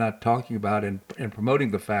certainly not talking about and promoting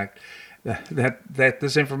the fact that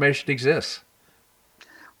this information exists.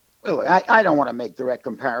 Well, I don't want to make direct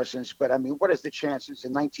comparisons, but I mean, what is the chances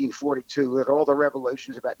in 1942 that all the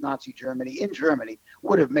revelations about Nazi Germany in Germany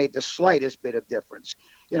would have made the slightest bit of difference?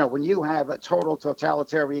 You know, when you have a total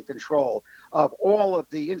totalitarian control of all of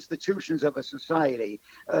the institutions of a society,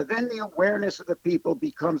 then the awareness of the people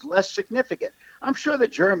becomes less significant. I'm sure the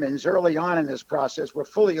Germans early on in this process were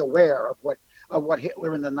fully aware of what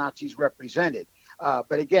Hitler and the Nazis represented.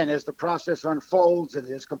 But again, as the process unfolds and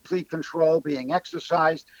there's complete control being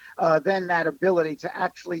exercised, then that ability to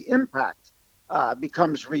actually impact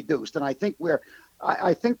becomes reduced. And I think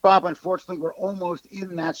Bob, unfortunately, we're almost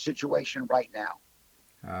in that situation right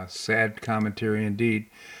now. Sad commentary indeed.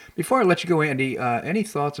 Before I let you go, Andy, any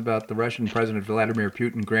thoughts about the Russian President Vladimir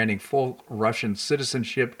Putin granting full Russian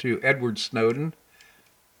citizenship to Edward Snowden?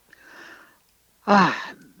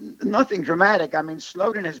 Nothing dramatic. I mean,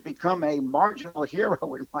 Snowden has become a marginal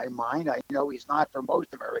hero in my mind. I know he's not for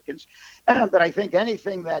most Americans, but I think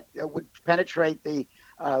anything that would penetrate the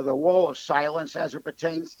wall of silence as it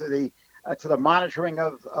pertains to the monitoring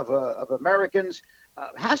of Americans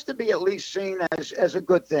has to be at least seen as a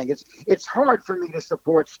good thing. It's hard for me to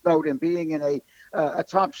support Snowden being in a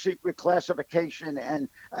top secret classification and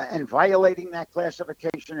violating that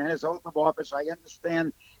classification and his oath of office. I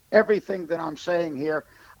understand everything that I'm saying here.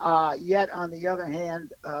 Yet, on the other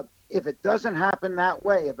hand, if it doesn't happen that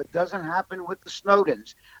way, if it doesn't happen with the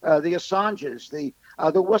Snowdens, the Assanges, the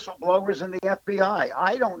whistleblowers in the FBI,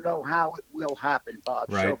 I don't know how it will happen, Bob.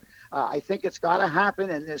 Right. So I think it's got to happen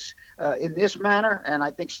in this manner, and I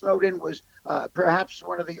think Snowden was perhaps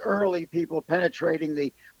one of the early people penetrating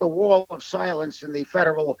the wall of silence in the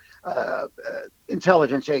federal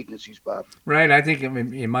intelligence agencies, Bob. Right. I think,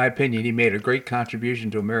 in my opinion, he made a great contribution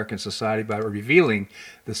to American society by revealing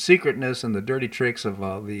the secretness and the dirty tricks of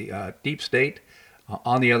the deep state.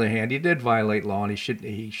 On the other hand, he did violate law, and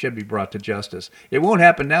he should be brought to justice. It won't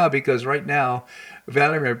happen now because right now,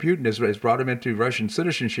 Vladimir Putin has brought him into Russian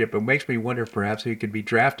citizenship. It makes me wonder if perhaps he could be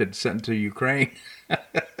drafted, sent to Ukraine.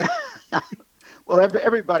 Well,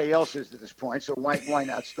 everybody else is at this point, so why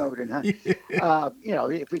not Snowden? Huh?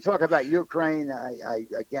 If we talk about Ukraine,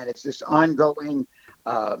 again, it's this ongoing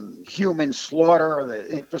human slaughter, the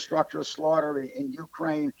infrastructure slaughter in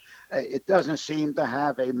Ukraine. It doesn't seem to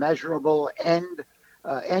have a measurable end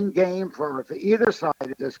game for either side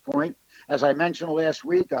at this point. As I mentioned last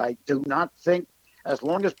week, I do not think, as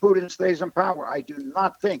long as Putin stays in power, I do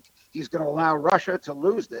not think he's going to allow Russia to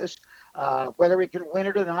lose this. Whether he can win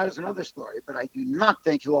it or not is another story, but I do not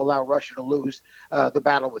think he'll allow Russia to lose the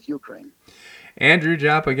battle with Ukraine. Andrew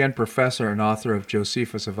Joppa, again, professor and author of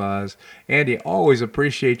Josephus of Oz. Andy, always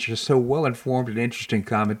appreciate your so well-informed and interesting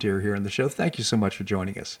commentary here on the show. Thank you so much for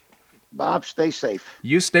joining us. Bob, stay safe.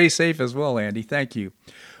 You stay safe as well, Andy. Thank you.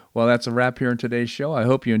 Well, that's a wrap here in today's show. I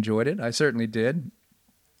hope you enjoyed it. I certainly did.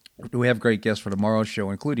 We have great guests for tomorrow's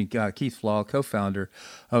show, including Keith Flaugh, co-founder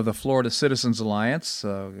of the Florida Citizens Alliance,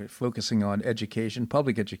 focusing on education,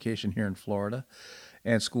 public education here in Florida,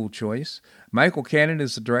 and school choice. Michael Cannon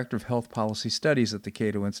is the Director of Health Policy Studies at the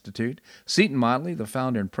Cato Institute. Seton Motley, the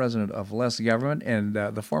founder and president of Less Government, and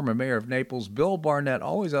the former mayor of Naples, Bill Barnett,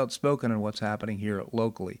 always outspoken on what's happening here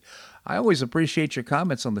locally. I always appreciate your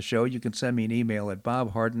comments on the show. You can send me an email at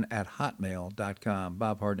bobharden@hotmail.com,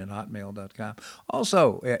 bobharden@hotmail.com.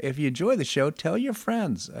 Also, if you enjoy the show, tell your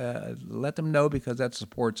friends. Let them know, because that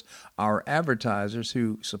supports our advertisers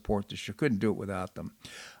who support the show. Couldn't do it without them.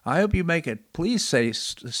 I hope you make it. Please stay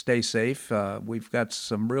safe. We've got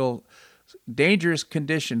some real dangerous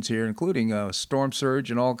conditions here, including a storm surge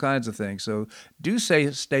and all kinds of things. So do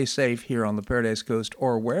stay safe here on the Paradise Coast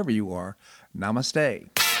or wherever you are. Namaste.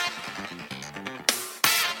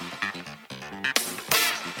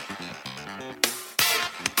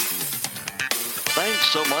 Thanks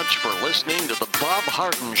so much for listening to the Bob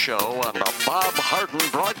Harden Show on the Bob Harden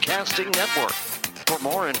Broadcasting Network. For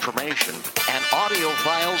more information and audio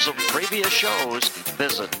files of previous shows,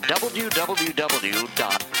 visit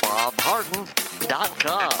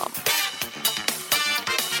www.bobharden.com.